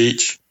to the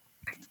beach.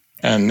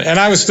 And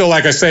I was still,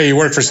 like I say, you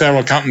work for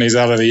several companies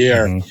out of the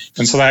year. And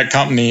so that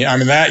company,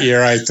 that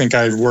year, I think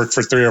I worked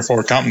for 3 or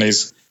 4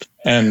 companies.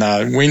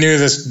 And we knew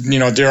this,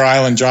 Deer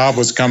Island job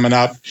was coming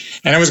up,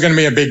 and it was going to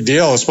be a big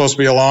deal. It was supposed to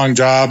be a long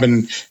job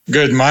and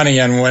good money.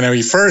 And when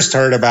we first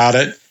heard about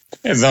it,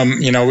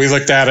 we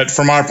looked at it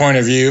from our point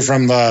of view,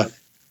 from the,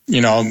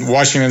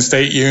 Washington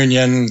State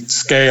Union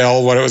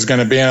scale, what it was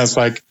going to be. And it's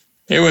like,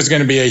 it was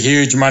going to be a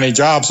huge money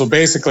job. So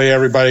basically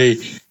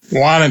everybody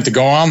wanted to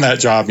go on that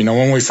job,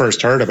 when we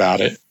first heard about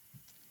it.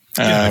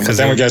 But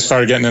then we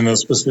started getting into the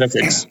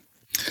specifics.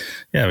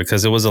 Yeah,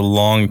 because it was a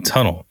long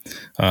tunnel.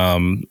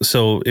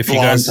 So if you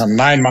guys...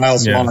 9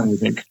 miles long, you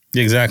think.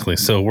 Exactly.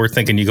 So we're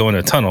thinking you go in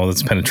a tunnel,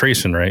 that's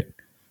penetration, right?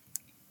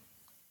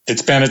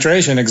 It's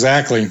penetration,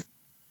 exactly.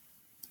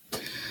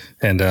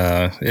 And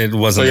it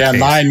wasn't. So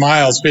 9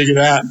 miles, figure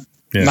that.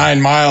 Yeah.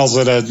 9 miles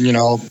at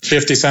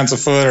 50 cents a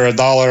foot or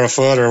 $1 a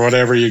foot or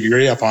whatever you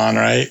agree upon,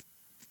 right?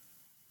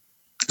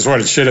 Is what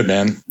it should have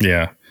been.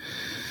 Yeah.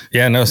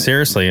 Yeah, no,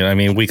 seriously. I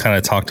mean, we kind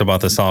of talked about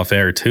this off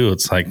air too.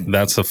 It's like,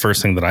 that's the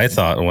first thing that I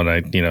thought when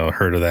I,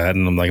 heard of that.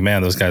 And I'm like,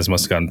 man, those guys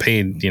must have gotten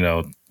paid,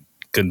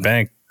 good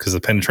bank because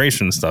of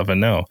penetration and stuff. And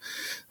no,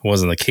 it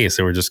wasn't the case.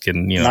 They were just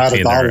getting,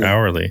 paid their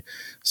hourly.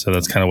 So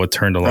that's kind of what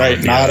turned a lot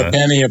of not a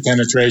penny of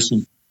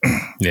penetration.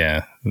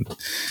 Yeah.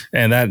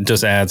 And that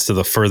just adds to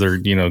the further,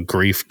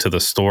 grief to the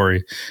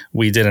story.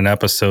 We did an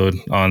episode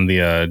on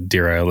the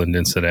Deer Island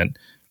incident.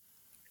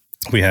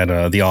 We had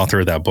the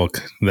author of that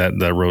book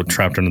that wrote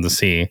Trapped Under the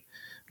Sea,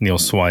 Neil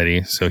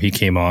Swidey. So he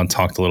came on,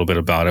 talked a little bit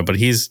about it, but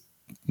he's,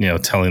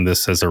 telling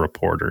this as a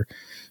reporter.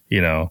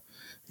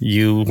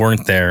 You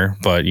weren't there,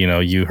 but,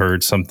 you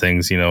heard some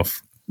things,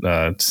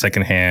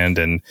 secondhand,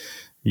 and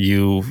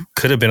you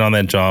could have been on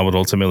that job, but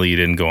ultimately you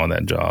didn't go on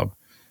that job.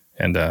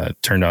 And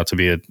turned out to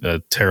be a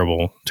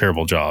terrible,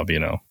 terrible job,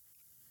 Yeah.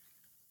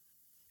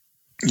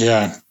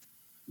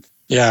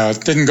 Yeah,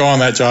 it didn't go on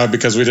that job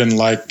because we didn't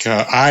like,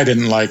 I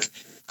didn't like,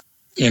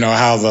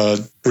 how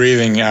the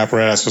breathing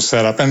apparatus was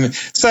set up. And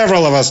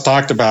several of us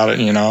talked about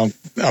it,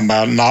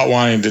 about not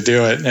wanting to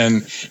do it.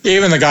 And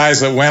even the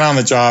guys that went on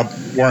the job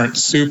weren't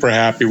super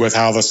happy with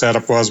how the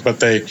setup was, but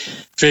they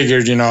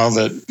figured,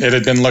 that it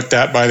had been looked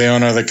at by the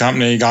owner of the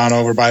company, gone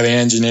over by the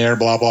engineer,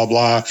 blah, blah,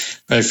 blah.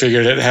 They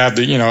figured it had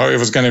to, it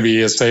was going to be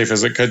as safe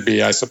as it could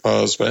be, I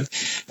suppose. But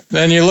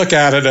then you look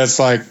at it, it's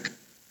like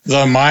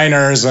the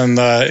miners and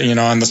the,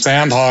 and the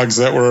sand hogs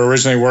that were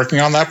originally working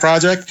on that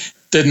project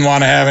didn't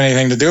want to have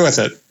anything to do with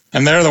it.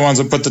 And they're the ones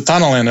that put the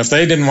tunnel in. If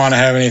they didn't want to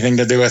have anything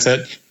to do with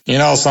it,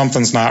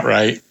 something's not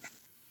right,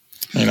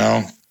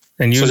 And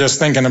so just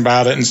thinking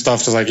about it and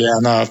stuff is like, yeah,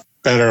 no,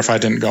 better if I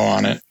didn't go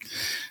on it.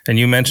 And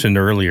you mentioned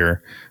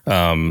earlier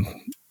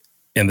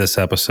in this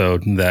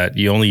episode that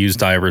you only use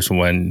divers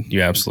when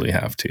you absolutely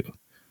have to.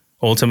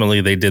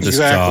 Ultimately, they did this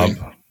job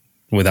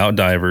without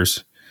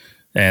divers,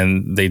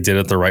 and they did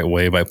it the right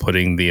way by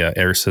putting the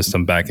air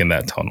system back in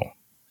that tunnel.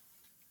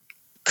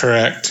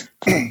 Correct.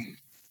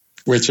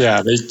 Which,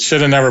 they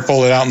should have never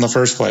pulled it out in the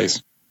first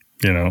place.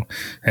 And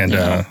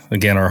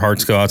again, our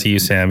hearts go out to you,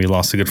 Sam. You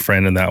lost a good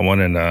friend in that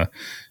one. And,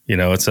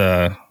 it's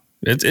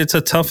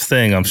a tough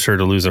thing, I'm sure,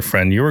 to lose a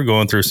friend. You were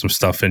going through some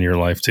stuff in your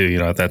life too,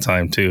 at that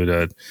time too,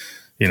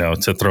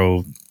 to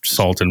throw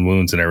salt in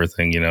wounds and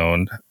everything,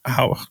 and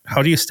how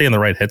do you stay in the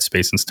right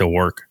headspace and still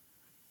work?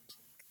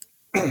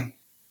 You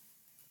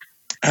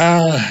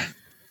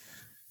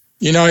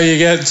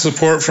get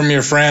support from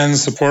your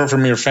friends, support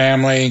from your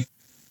family,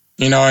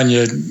 and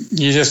you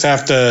just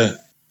have to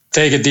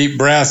take a deep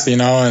breath,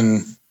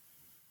 and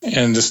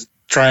just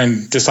try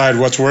and decide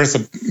what's worth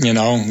it,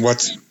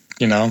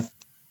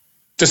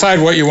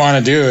 decide what you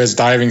want to do. Is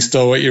diving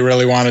still what you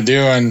really want to do?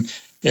 And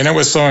it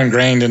was so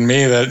ingrained in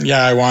me that,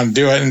 I want to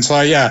do it. And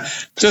so,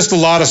 just a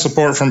lot of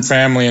support from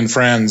family and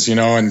friends,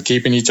 and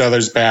keeping each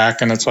other's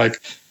back. And it's like,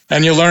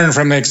 and you learn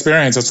from the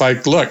experience. It's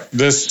like, look,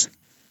 this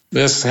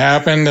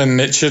happened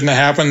and it shouldn't have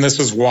happened. This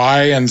is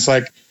why. And it's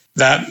like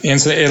that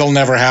incident, it'll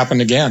never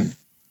happen again,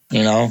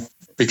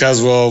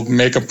 because we'll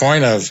make a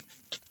point of,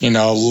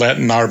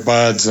 letting our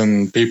buds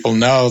and people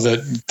know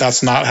that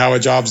that's not how a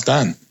job's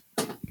done,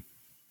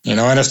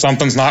 and if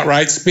something's not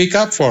right, speak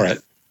up for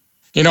it.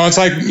 It's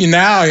like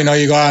now,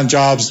 you go on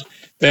jobs,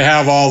 they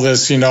have all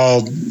this,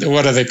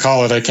 what do they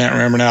call it? I can't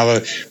remember now,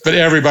 but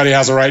everybody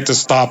has a right to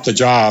stop the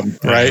job,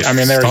 right? I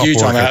mean, they're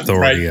huge on that,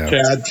 authority, right,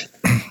 Chad?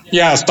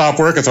 Yeah, stop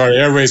work authority.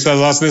 Everybody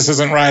says, this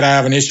isn't right. I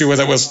have an issue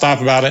with it. We'll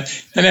stop about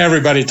it. And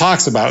everybody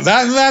talks about it.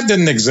 That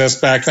didn't exist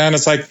back then.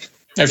 It's like,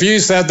 if you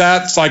said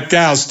that, it's like,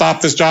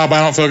 stop this job.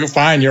 I don't feel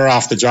fine. You're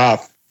off the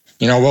job.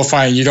 we'll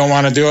find, you don't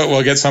want to do it,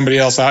 we'll get somebody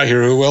else out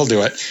here who will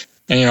do it.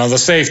 And, the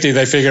safety,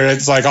 they figure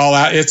it's like all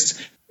that,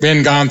 it's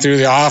been gone through,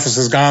 the office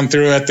has gone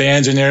through it, the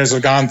engineers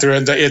have gone through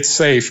it, it's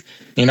safe,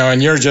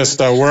 and you're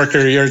just a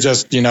worker, you're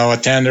just, a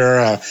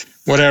tender,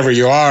 whatever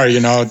you are,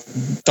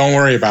 don't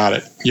worry about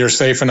it. You're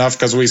safe enough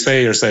because we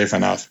say you're safe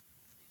enough,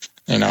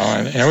 and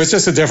it was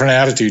just a different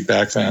attitude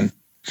back then.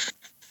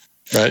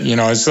 But,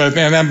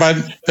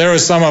 but there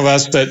was some of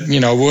us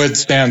that, would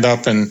stand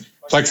up and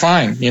it's like,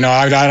 fine,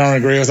 I don't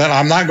agree with that.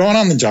 I'm not going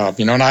on the job,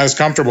 and I was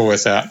comfortable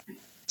with that.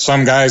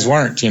 Some guys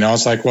weren't,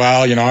 it's like,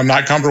 well, I'm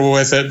not comfortable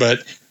with it, but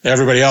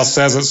everybody else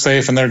says it's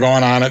safe and they're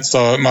going on it,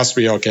 so it must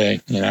be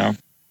okay,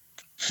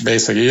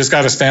 Basically, you just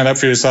got to stand up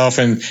for yourself,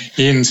 and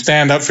you can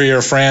stand up for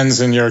your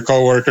friends and your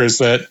coworkers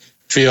that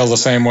feel the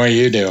same way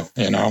you do,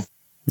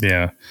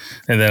 Yeah.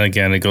 And then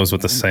again, it goes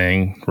with the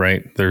saying,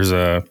 right? There's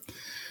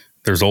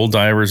old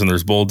divers and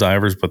there's bold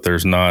divers, but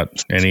there's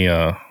not any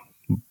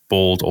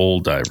bold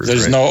old divers.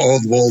 There's right? no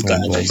old bold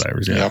divers. Bold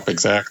divers, yeah. Yep,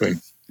 exactly.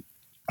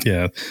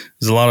 Yeah,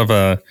 there's a lot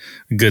of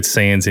good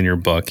sayings in your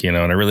book, and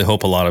I really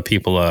hope a lot of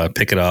people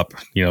pick it up,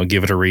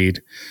 give it a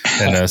read.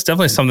 And it's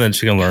definitely something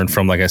that you can learn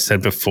from. Like I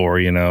said before,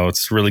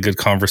 it's really good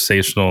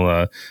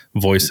conversational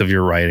voice of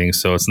your writing.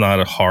 So it's not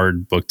a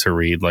hard book to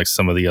read like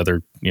some of the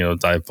other,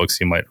 dive books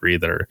you might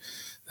read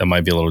that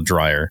might be a little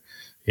drier,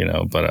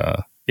 But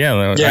I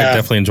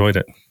definitely enjoyed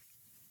it.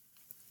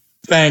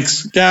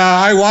 Thanks. Yeah,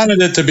 I wanted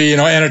it to be,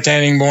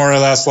 entertaining, more or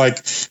less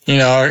like,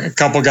 a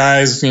couple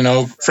guys,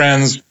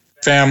 friends,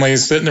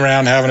 families sitting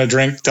around having a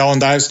drink, telling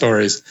dive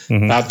stories.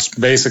 Mm-hmm. That's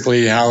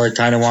basically how I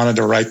kind of wanted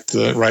to write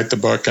the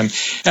book. And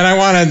I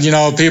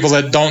wanted, people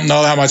that don't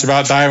know that much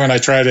about diving, I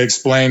try to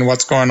explain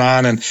what's going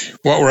on and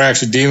what we're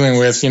actually dealing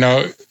with,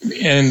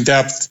 in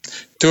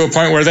depth, to a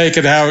point where they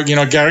could have,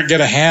 get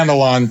a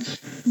handle on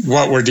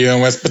what we're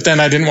dealing with. But then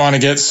I didn't want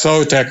to get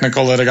so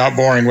technical that it got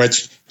boring,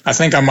 which I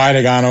think I might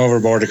have gone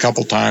overboard a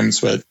couple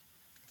times, but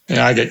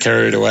I get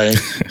carried away.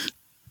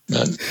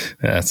 But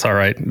that's all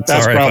right. That's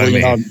all right,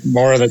 probably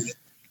more of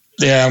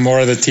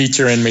the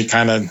teacher in me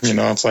kind of,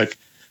 it's like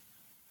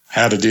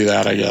how to do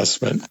that, I guess.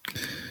 But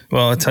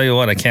well, I'll tell you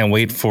what, I can't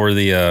wait for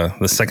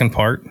the second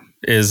part.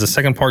 Is the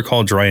second part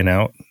called Drying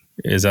Out?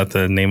 Is that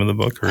the name of the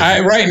book?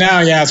 Right now,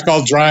 yeah, it's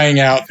called Drying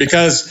Out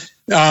because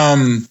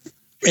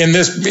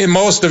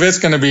most of it's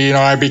going to be,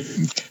 I be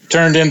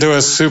turned into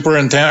a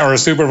superintendent or a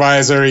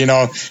supervisor, did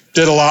a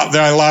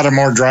lot of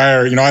more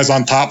dryer, I was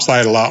on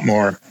topside a lot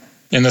more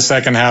in the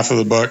second half of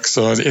the book.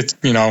 So it's,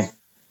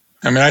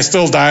 I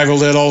still dive a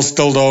little,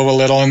 still dove a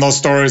little, and those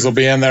stories will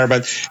be in there.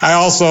 But I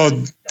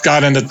also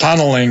got into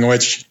tunneling,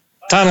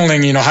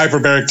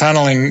 hyperbaric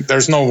tunneling,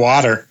 there's no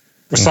water.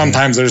 Or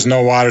sometimes there's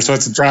no water. So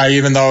it's dry,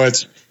 even though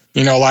it's,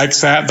 like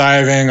sat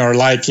diving or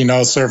like,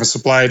 surface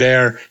applied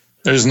air,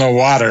 there's no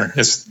water.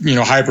 It's,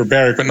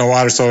 hyperbaric, but no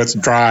water. So it's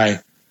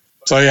dry.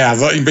 So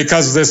yeah,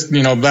 because this,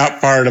 that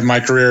part of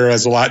my career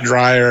is a lot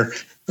drier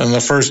than the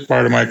first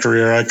part of my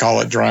career, I call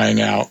it Drying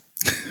Out.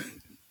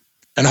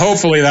 And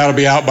hopefully that'll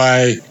be out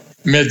by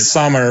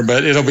midsummer,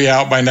 but it'll be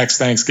out by next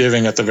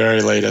Thanksgiving at the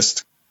very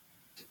latest.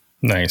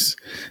 Nice.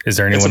 Is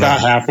there anyone? It's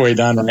about halfway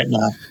done right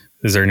now.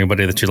 Is there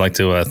anybody that you'd like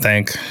to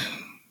thank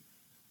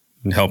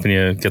in helping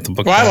you get the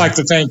book? Well, I'd like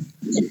to thank.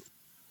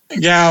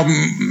 Yeah,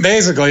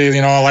 basically,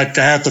 I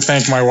have to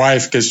thank my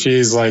wife because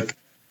she's like,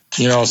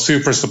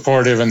 super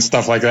supportive and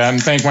stuff like that,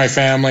 and thank my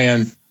family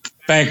and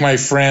thank my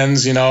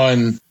friends, and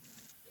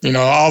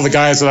all the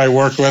guys that I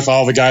worked with,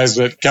 all the guys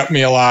that kept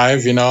me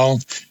alive,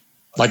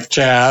 like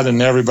Chad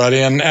and everybody.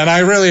 And I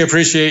really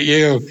appreciate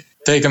you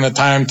taking the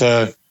time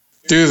to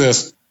do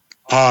this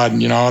pod,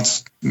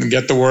 it's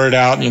get the word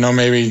out,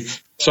 maybe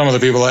some of the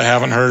people that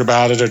haven't heard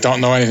about it or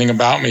don't know anything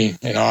about me,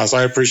 so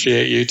I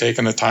appreciate you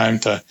taking the time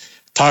to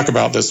talk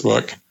about this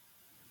book.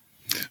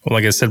 Well,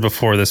 like I said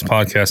before, this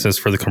podcast is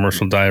for the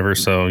commercial diver.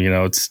 So,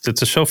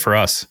 it's a show for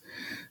us.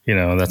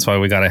 That's why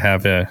we got to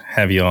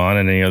have you on,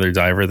 and any other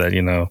diver that,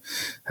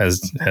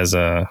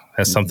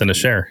 has something to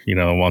share,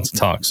 wants to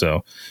talk.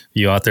 So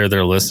you out there that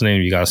are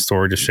listening, you got a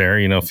story to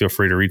share, feel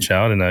free to reach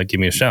out and give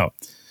me a shout.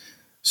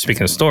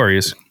 Speaking of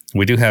stories,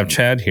 we do have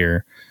Chad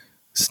here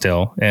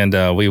still,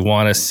 and we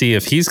want to see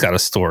if he's got a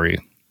story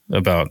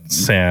about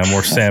Sam,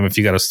 or Sam, if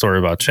you got a story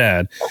about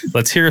Chad.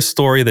 Let's hear a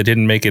story that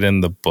didn't make it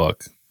in the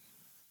book.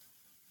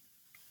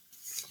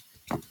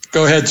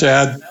 Go ahead,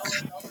 Chad.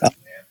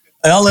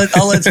 I'll let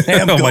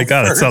Sam Oh go my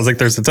God, first. It sounds like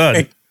there's a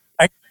ton.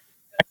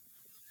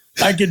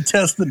 I can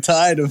test the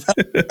tide of how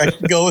I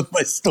can go with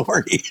my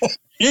story.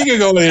 You can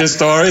go with your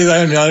story.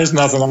 There's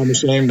nothing I'm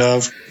ashamed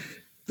of.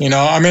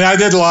 I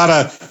did a lot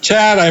of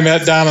Chad I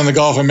met down in the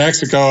Gulf of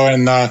Mexico,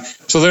 and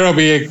so there will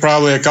be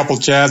probably a couple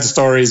Chad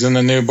stories in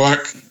the new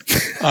book.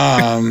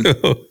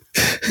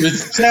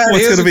 What's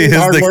going to be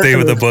his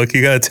nickname in the book?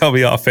 You got to tell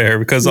me off air,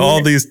 because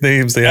all these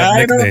names, they have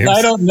nicknames.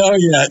 I don't know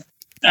yet.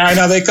 I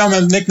know they come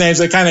in nicknames.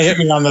 They kind of hit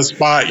me on the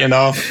spot,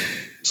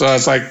 So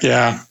it's like,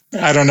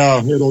 I don't know.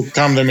 It'll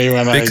come to me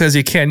because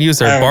you can't use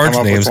their barge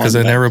names, because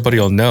then everybody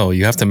will know.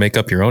 You have to make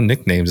up your own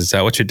nicknames. Is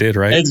that what you did,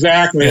 right?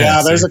 Exactly.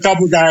 Yeah. There's a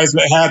couple guys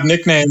that had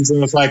nicknames,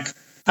 and it's like,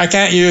 I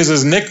can't use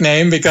his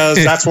nickname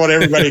because that's what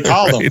everybody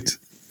called him.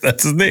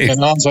 That's his name.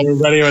 So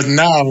everybody would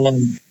know.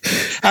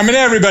 I mean,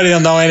 everybody will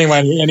know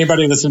anyway.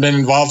 Anybody that's been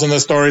involved in the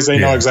stories, they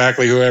know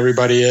exactly who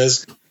everybody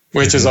is,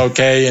 which is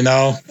okay, And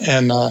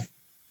I'm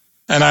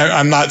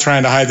not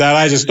trying to hide that.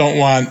 I just don't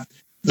want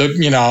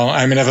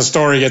if a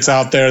story gets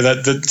out there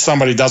that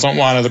somebody doesn't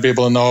want other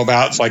people to know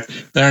about, it's like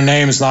their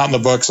name's not in the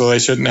book, so they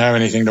shouldn't have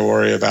anything to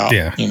worry about.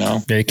 Yeah. Yeah,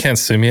 you can't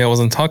sue me. I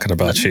wasn't talking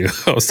about you.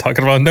 I was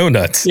talking about No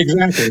Nuts.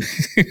 Exactly.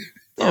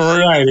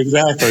 Right,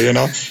 exactly, And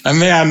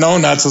No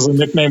Nuts is a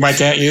nickname I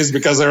can't use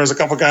because there was a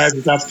couple guys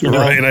that got,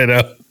 Right, I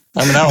know.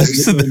 I mean, that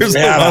was there's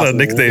a lot of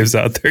nicknames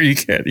out there you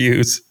can't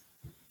use.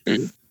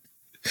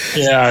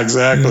 Yeah,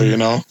 exactly,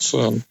 So.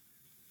 All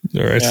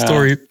right, Yeah.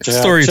 story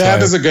Chad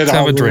time. is a good Let's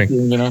have a drink.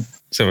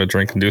 Let's have a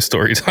drink and do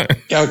story time.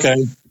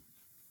 Okay.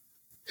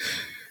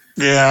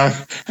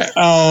 Yeah.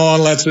 Oh,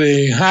 let's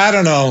see. I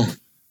don't know.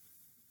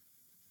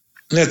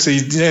 Let's see.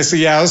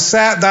 Yeah, I was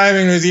sat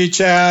diving with you,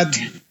 Chad.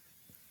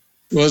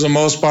 Was the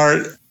most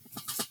part,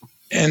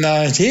 and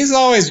he's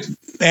always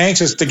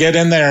anxious to get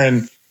in there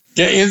and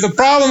get. The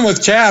problem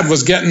with Chad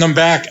was getting them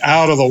back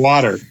out of the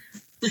water,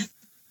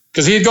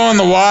 because he'd go in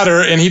the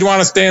water and he'd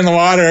want to stay in the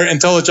water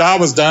until the job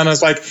was done.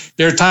 It's like,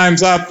 your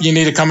time's up. You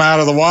need to come out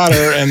of the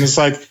water, and it's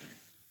like,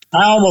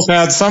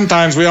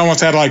 sometimes we almost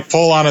had to like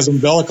pull on his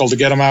umbilical to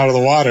get him out of the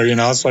water.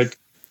 It's like,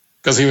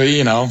 because he would,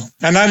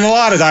 and then a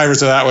lot of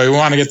divers are that way. We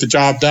want to get the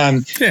job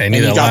done. Yeah, you need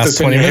that last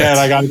 20 minutes. Head,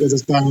 I got to get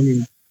this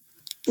done.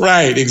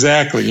 Right,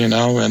 exactly, and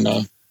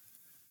yeah.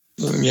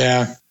 Oh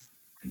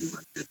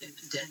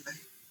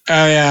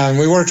yeah, and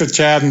we worked with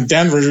Chad in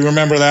Denver. Do you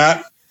remember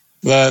that?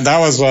 That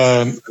was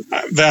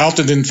the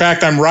altitude. In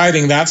fact, I'm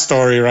writing that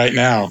story right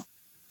now.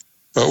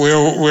 But we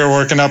were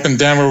working up in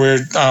Denver. We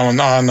were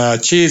on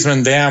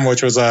Cheeseman Dam,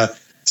 which was a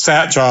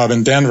sat job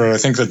in Denver. I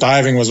think the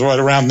diving was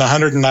around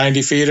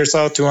 190 feet or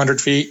so,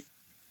 200 feet,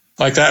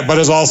 like that. But it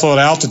was also at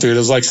altitude. It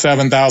was like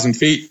 7,000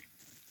 feet.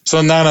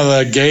 So none of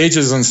the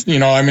gauges and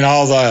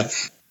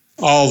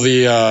all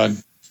the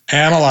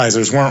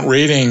analyzers weren't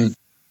reading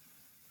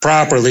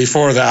properly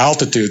for the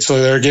altitude.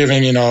 So they were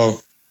giving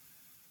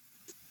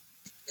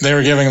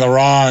the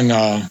wrong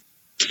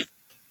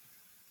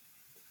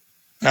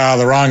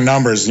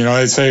numbers.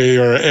 They'd say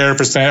your air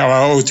percent or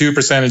O2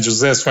 percentage was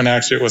this, when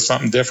actually it was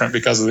something different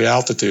because of the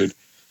altitude.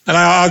 And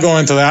I'll go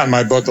into that in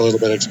my book a little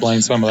bit,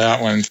 explain some of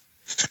that one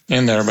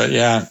in there. But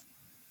yeah.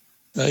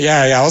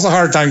 It was a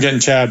hard time getting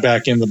Chad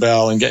back in the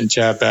bell and getting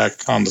Chad back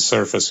on the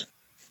surface.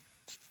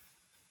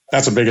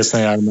 That's the biggest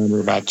thing I remember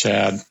about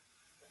Chad.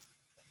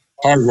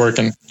 Hard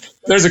working.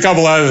 There's a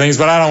couple other things,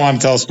 but I don't want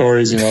to tell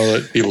stories,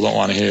 that people don't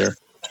want to hear,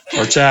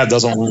 or Chad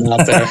doesn't want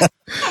out there.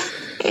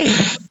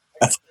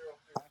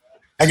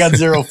 I got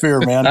zero fear,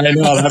 man. I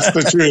know, that's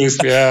the truth.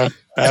 Yeah,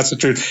 that's the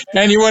truth.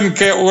 And you wouldn't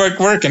get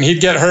working. He'd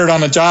get hurt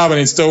on the job and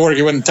he'd still work.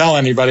 He wouldn't tell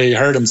anybody he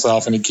hurt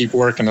himself, and he'd keep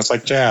working. It's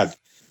like, Chad,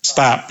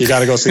 stop. You got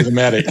to go see the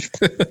medic.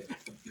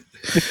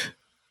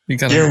 You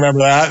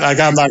remember that?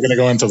 I'm not going to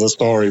go into the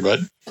story, but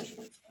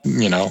Oh,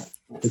 yeah.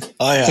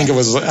 I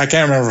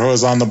can't remember if it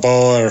was on the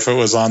boa or if it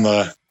was on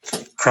the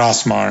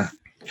Crossmar.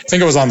 I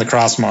think it was on the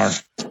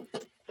Crossmar.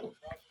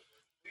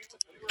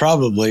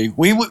 Probably.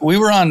 We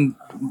were on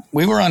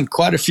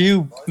quite a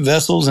few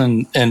vessels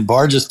and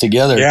barges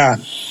together. Yeah.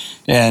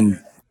 And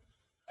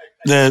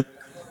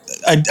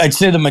I'd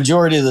say the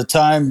majority of the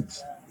time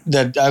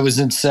that I was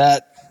in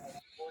SAT,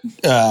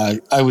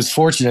 I was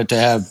fortunate to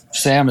have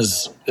Sam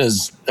as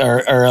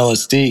our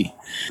LSD.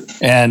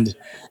 And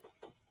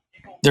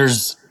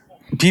there's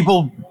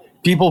people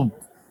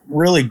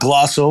really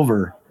gloss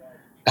over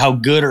how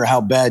good or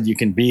how bad you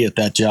can be at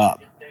that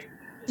job.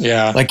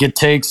 Yeah. Like it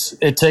takes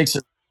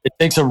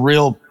a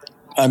real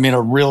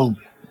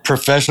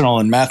professional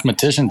and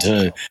mathematician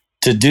to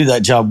do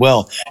that job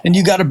well. And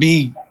you have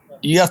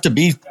to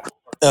be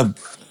a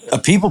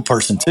people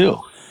person too.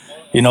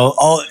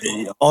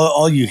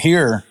 All you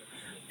hear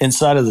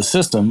inside of the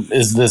system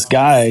is this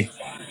guy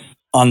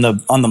on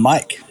the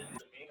mic,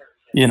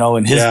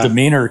 and his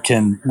demeanor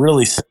can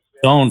really set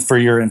the tone for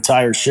your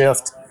entire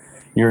shift,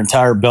 your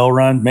entire bell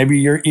run,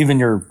 maybe even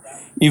your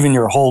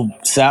whole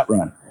sat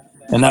run.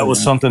 And that was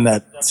something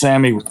that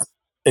Sammy was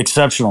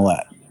exceptional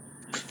at.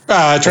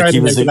 I tried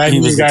to make it. I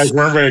knew you guys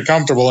weren't very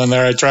comfortable in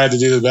there. I tried to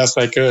do the best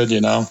I could,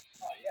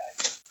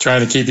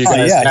 trying to keep you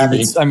guys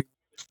happy.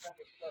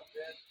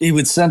 He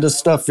would send us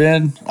stuff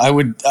in. I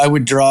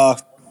would draw,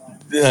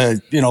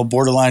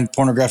 borderline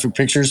pornographic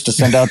pictures to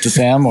send out to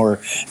Sam.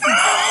 Or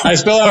I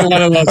still have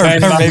one of those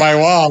hanging on my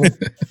wall.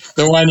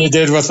 The one you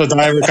did with the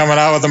diver coming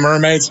out with the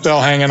mermaid,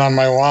 still hanging on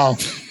my wall.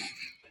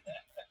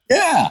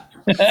 Yeah,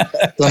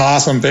 it's an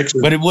awesome picture.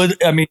 But it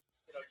would. I mean,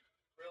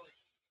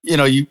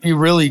 you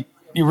really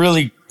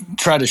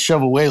try to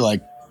shove away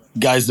like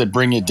guys that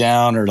bring you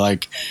down, or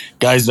like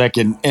guys that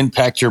can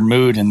impact your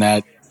mood in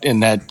that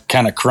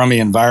kind of crummy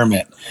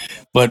environment.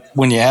 But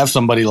when you have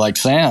somebody like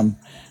Sam,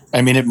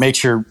 I mean, it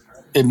makes your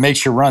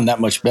run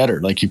that much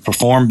better. Like you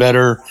perform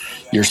better,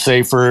 you're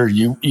safer.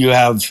 You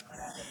have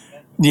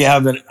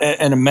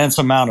an immense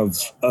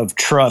amount of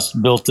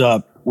trust built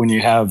up when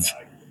you have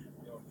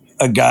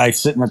a guy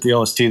sitting at the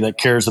LST that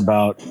cares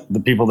about the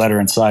people that are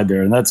inside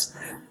there, and that's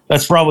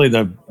probably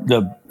the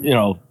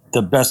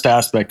best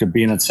aspect of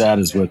being at SAT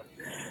is with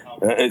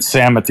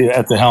Sam at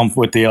the helm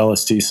with the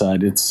LST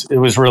side. It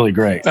was really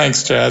great.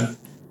 Thanks, Chad.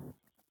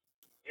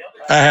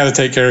 I had to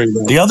take care of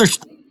you. The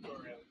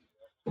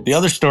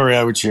other story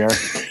I would share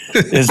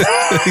is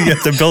you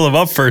have to build them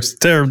up first,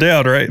 tear them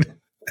down, right?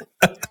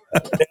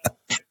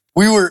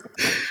 We were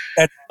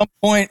at some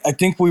point, I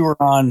think we were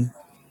on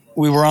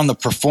the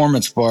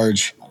performance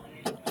barge,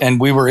 and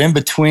we were in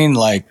between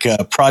like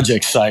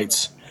project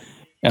sites,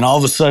 and all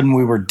of a sudden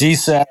we were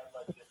DSAT,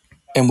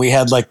 and we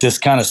had like this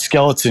kind of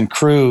skeleton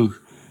crew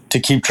to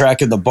keep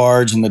track of the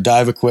barge and the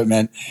dive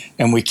equipment,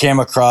 and we came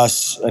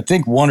across I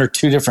think one or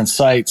two different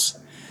sites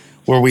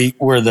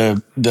where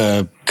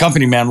the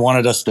company man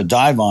wanted us to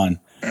dive on,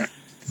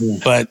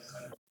 but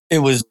it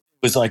was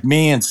like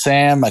me and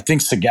Sam, I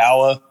think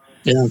Sagawa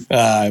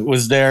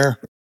was there,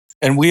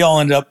 and we all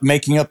ended up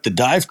making up the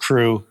dive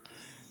crew,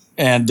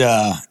 and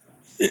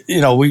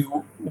we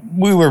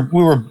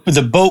were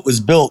the boat was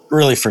built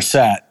really for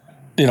SAT,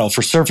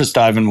 for surface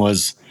diving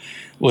was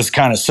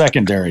kind of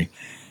secondary,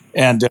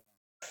 and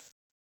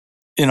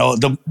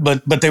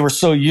but they were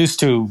so used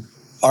to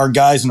our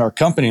guys in our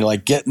company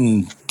like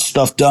getting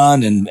stuff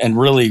done and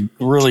really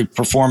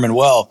performing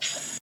well.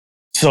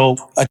 So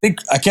I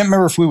can't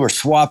remember if we were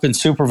swapping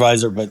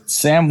supervisor, but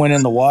Sam went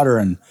in the water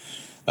and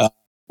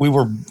we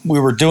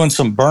were doing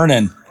some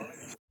burning,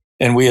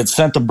 and we had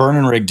sent the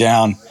burning rig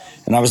down,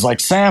 and I was like,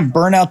 Sam,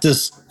 burn out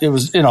this. It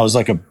was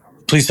like a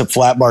piece of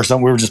flat bar or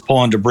something. We were just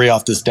pulling debris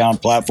off this down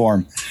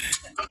platform,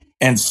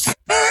 and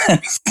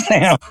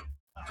Sam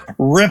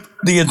ripped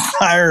the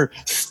entire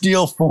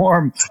steel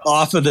form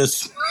off of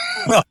this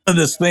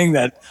thing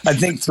that I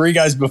think three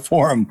guys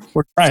before him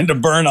were trying to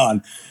burn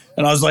on.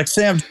 And I was like,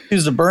 Sam,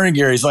 use the burning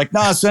gear. He's like,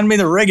 nah, send me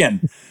the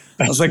rigging.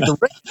 I was like, the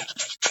rigging?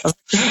 I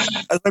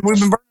was like, we've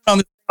been burning on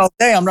this all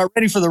day. I'm not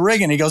ready for the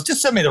rigging. He goes,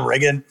 just send me the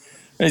rigging. And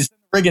he sent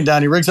the rigging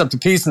down. He rigs up the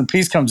piece, and the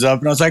piece comes up.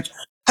 And I was like,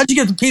 how'd you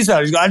get the piece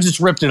out? He goes, I just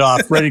ripped it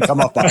off, ready to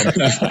come up on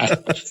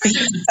it.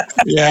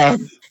 Yeah.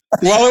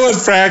 Well, it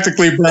was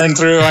practically burned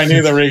through. I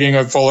knew the rigging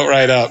would pull it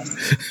right up.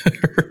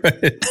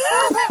 Right.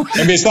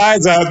 And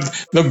besides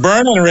that, the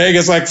burning rig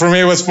is like, for me,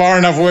 it was far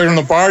enough away from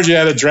the barge. You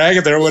had to drag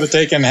it there. It would have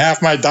taken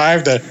half my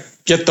dive to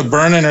get the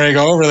burning rig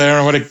over there,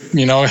 and would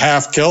have,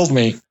 half killed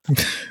me.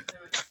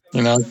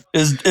 It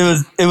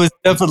was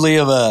definitely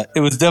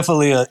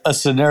a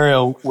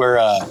scenario where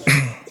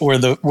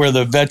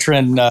the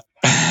veteran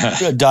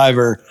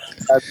diver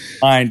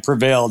mind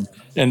prevailed,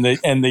 and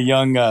the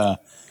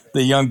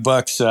young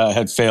bucks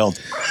had failed.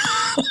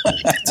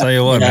 Tell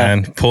you what,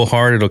 man, pull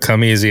hard, it'll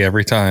come easy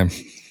every time.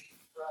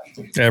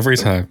 Every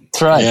time.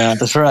 That's right. Yeah.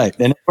 That's right.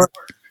 And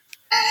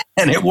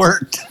it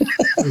worked.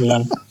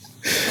 Yeah.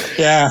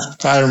 Yeah,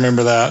 I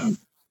remember that.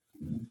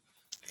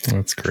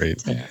 That's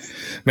great. Yeah.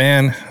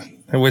 Man,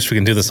 I wish we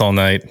could do this all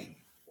night.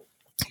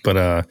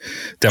 But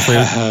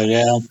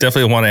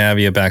definitely want to have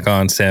you back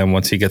on, Sam,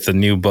 once you get the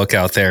new book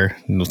out there.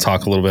 And we'll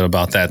talk a little bit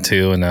about that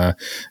too. And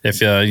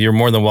if you're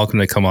more than welcome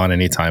to come on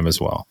anytime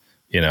as well.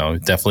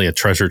 Definitely a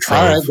treasure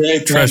trove,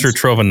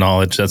 trove of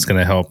knowledge that's going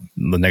to help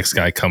the next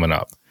guy coming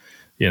up.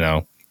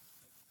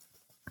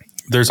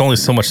 There's only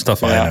so much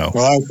stuff I know.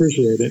 Well, I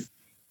appreciate it.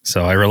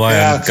 So I rely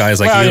on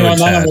guys like you and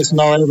Chad. None of us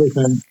know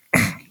everything.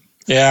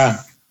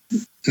 Yeah.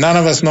 None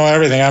of us know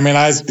everything. I mean,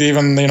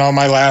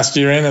 my last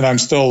year in it, I'm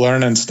still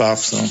learning stuff.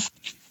 So,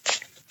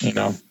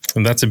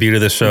 And that's the beauty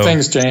of this show.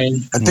 Things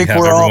change. I think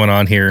we're everyone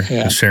on here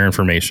to share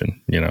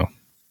information, Yeah,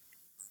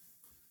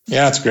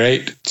 it's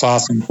great. It's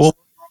awesome. Well,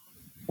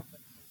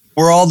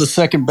 we're all the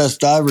second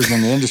best divers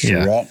in the industry,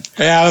 right?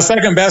 Yeah, the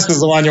second best is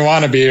the one you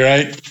want to be,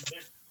 right?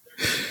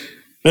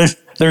 There's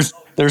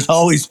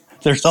always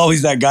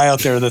that guy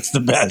out there that's the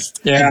best.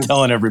 Yeah, I'm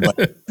telling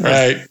everybody.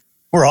 Right.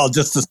 We're all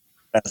just the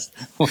best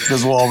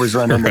because we'll always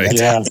run into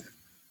that.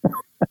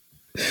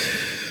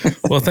 Yeah.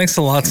 Well, thanks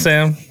a lot,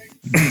 Sam.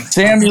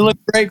 Sam, you look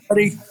great,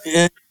 buddy.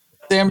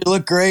 Sam, you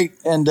look great,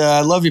 and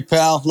I love you,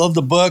 pal. Love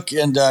the book,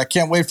 and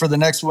can't wait for the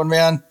next one,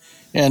 man.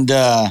 And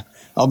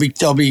I'll be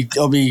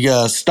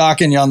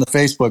stalking you on the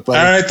Facebook, buddy.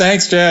 All right,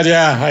 thanks, Chad.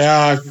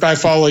 Yeah, I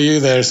follow you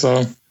there,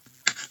 so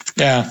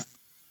yeah.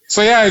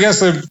 So I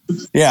guess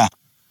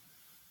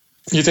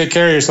you take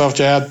care of yourself,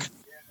 Chad.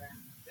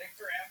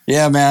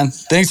 Yeah, man.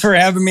 Thanks for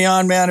having me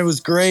on, man. It was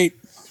great.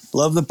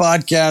 Love the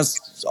podcast.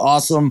 It's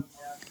awesome.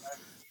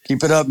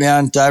 Keep it up,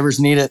 man. Divers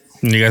need it.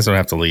 You guys don't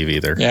have to leave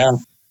either. Yeah.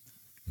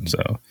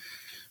 So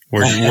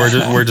we're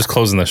just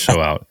closing the show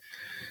out.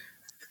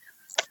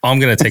 I'm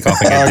gonna take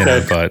off and get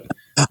dinner, but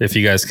if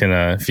you guys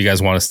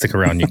want to stick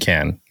around, you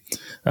can.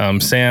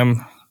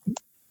 Sam,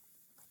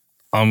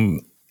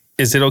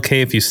 is it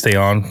okay if you stay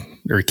on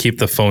or keep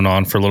the phone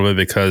on for a little bit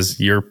because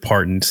your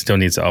part still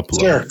needs to upload?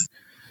 Sure.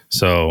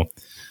 So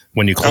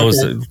when you close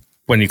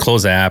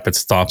the app, it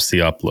stops the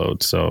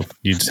upload. So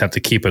you just have to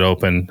keep it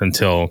open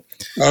until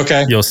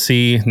you'll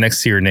see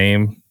next to your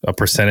name a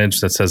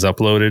percentage that says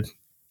uploaded.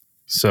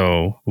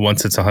 So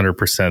once it's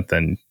 100%,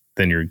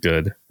 then you're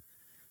good.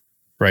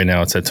 Right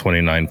now it's at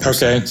 29%.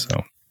 Okay.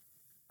 So.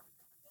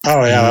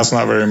 Oh, yeah, that's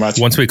not very much.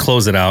 Once we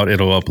close it out,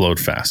 it'll upload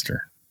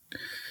faster.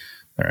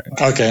 All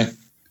right. Okay.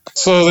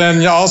 So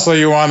then also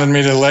you wanted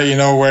me to let you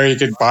know where you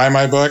could buy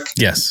my book?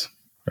 Yes.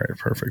 All right,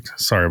 perfect.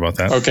 Sorry about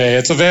that. Okay,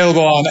 it's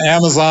available on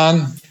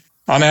Amazon,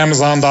 on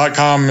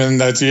Amazon.com,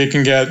 and that you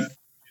can get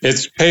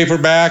it's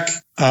paperback,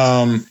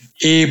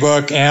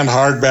 ebook, and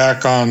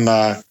hardback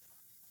on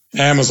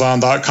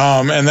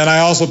Amazon.com. And then I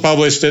also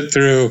published it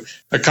through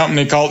a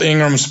company called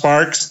Ingram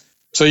Sparks.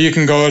 So you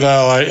can go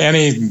to like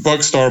any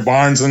bookstore,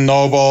 Barnes and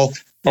Noble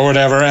or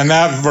whatever, and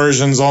that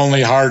version's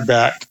only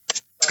hardback.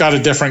 It's got a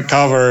different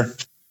cover,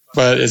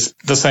 but it's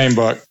the same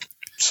book.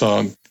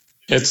 So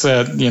it's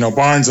at,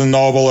 Barnes and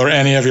Noble or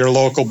any of your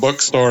local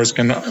bookstores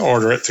can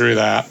order it through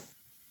that.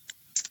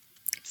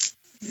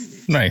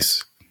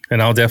 Nice.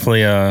 And I'll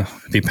definitely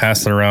be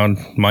passing around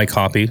my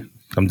copy.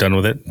 I'm done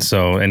with it.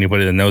 So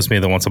anybody that knows me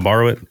that wants to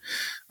borrow it,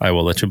 I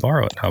will let you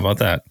borrow it. How about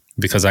that?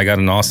 Because I got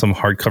an awesome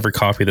hardcover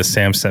copy that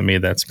Sam sent me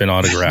that's been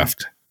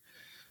autographed.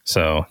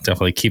 So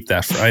definitely keep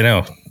that. I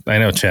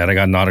know, Chad. I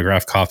got an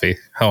autographed copy.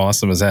 How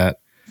awesome is that?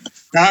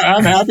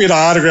 I'm happy to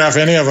autograph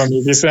any of them.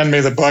 If you send me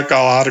the book,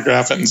 I'll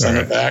autograph it and send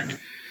it back.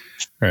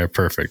 All right,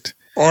 perfect.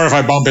 Or if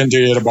I bump into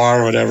you at a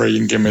bar or whatever, you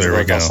can give me the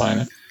book, I'll sign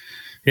it.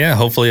 Yeah,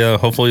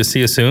 hopefully see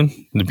you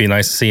soon. It'd be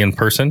nice to see you in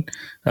person.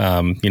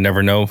 You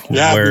never know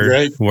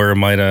where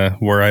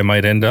I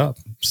might end up.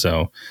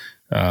 So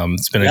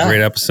it's been a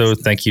great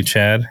episode. Thank you,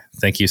 Chad.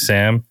 Thank you,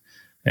 Sam.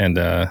 And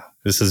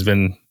this has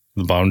been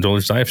the Bottom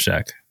Dwellers Dive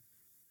Shack.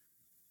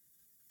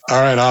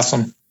 All right,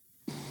 awesome.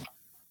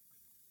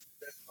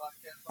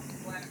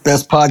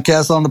 Best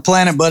podcast on the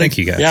planet, buddy. Thank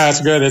you, guys. Yeah,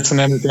 it's good. It's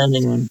an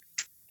entertaining one.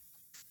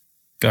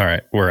 All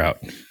right, we're out.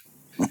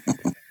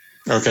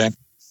 Okay.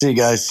 See you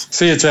guys.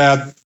 See you,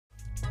 Chad.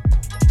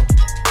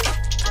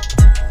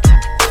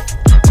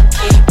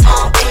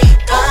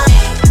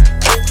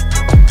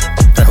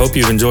 I hope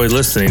you've enjoyed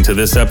listening to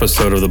this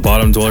episode of the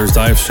Bottom Dwellers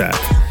Dive Shack.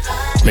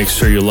 Make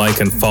sure you like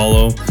and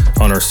follow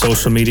on our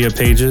social media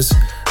pages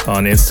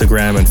on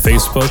Instagram and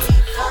Facebook.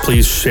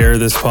 Please share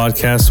this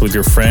podcast with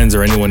your friends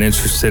or anyone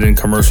interested in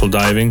commercial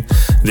diving.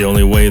 The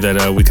only way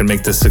that we can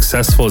make this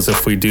successful is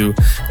if we do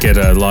get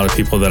a lot of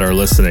people that are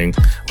listening.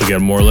 We get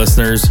more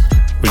listeners,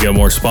 we get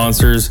more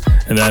sponsors,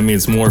 and that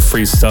means more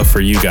free stuff for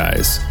you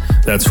guys.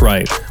 That's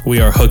right. We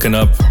are hooking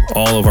up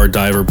all of our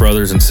diver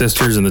brothers and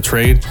sisters in the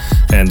trade.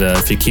 And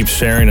if you keep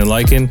sharing and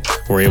liking,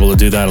 we're able to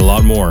do that a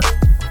lot more.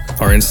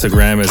 Our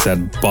Instagram is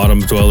at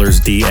Bottom Dwellers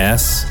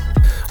DS.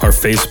 Our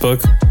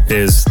Facebook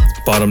is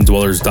Bottom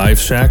Dwellers Dive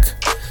Shack.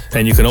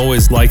 And you can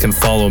always like and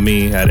follow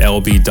me at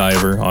LB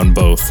Diver on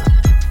both.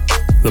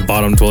 The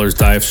Bottom Dwellers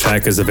Dive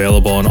Shack is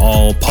available on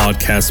all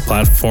podcast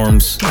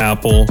platforms,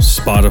 Apple,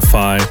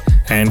 Spotify,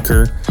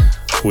 Anchor.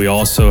 We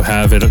also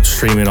have it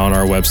streaming on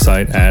our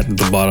website at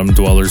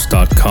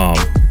thebottomdwellers.com.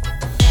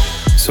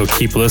 So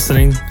keep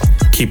listening,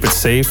 keep it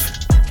safe,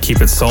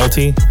 keep it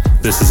salty.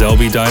 This is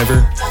LB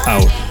Diver,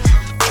 out.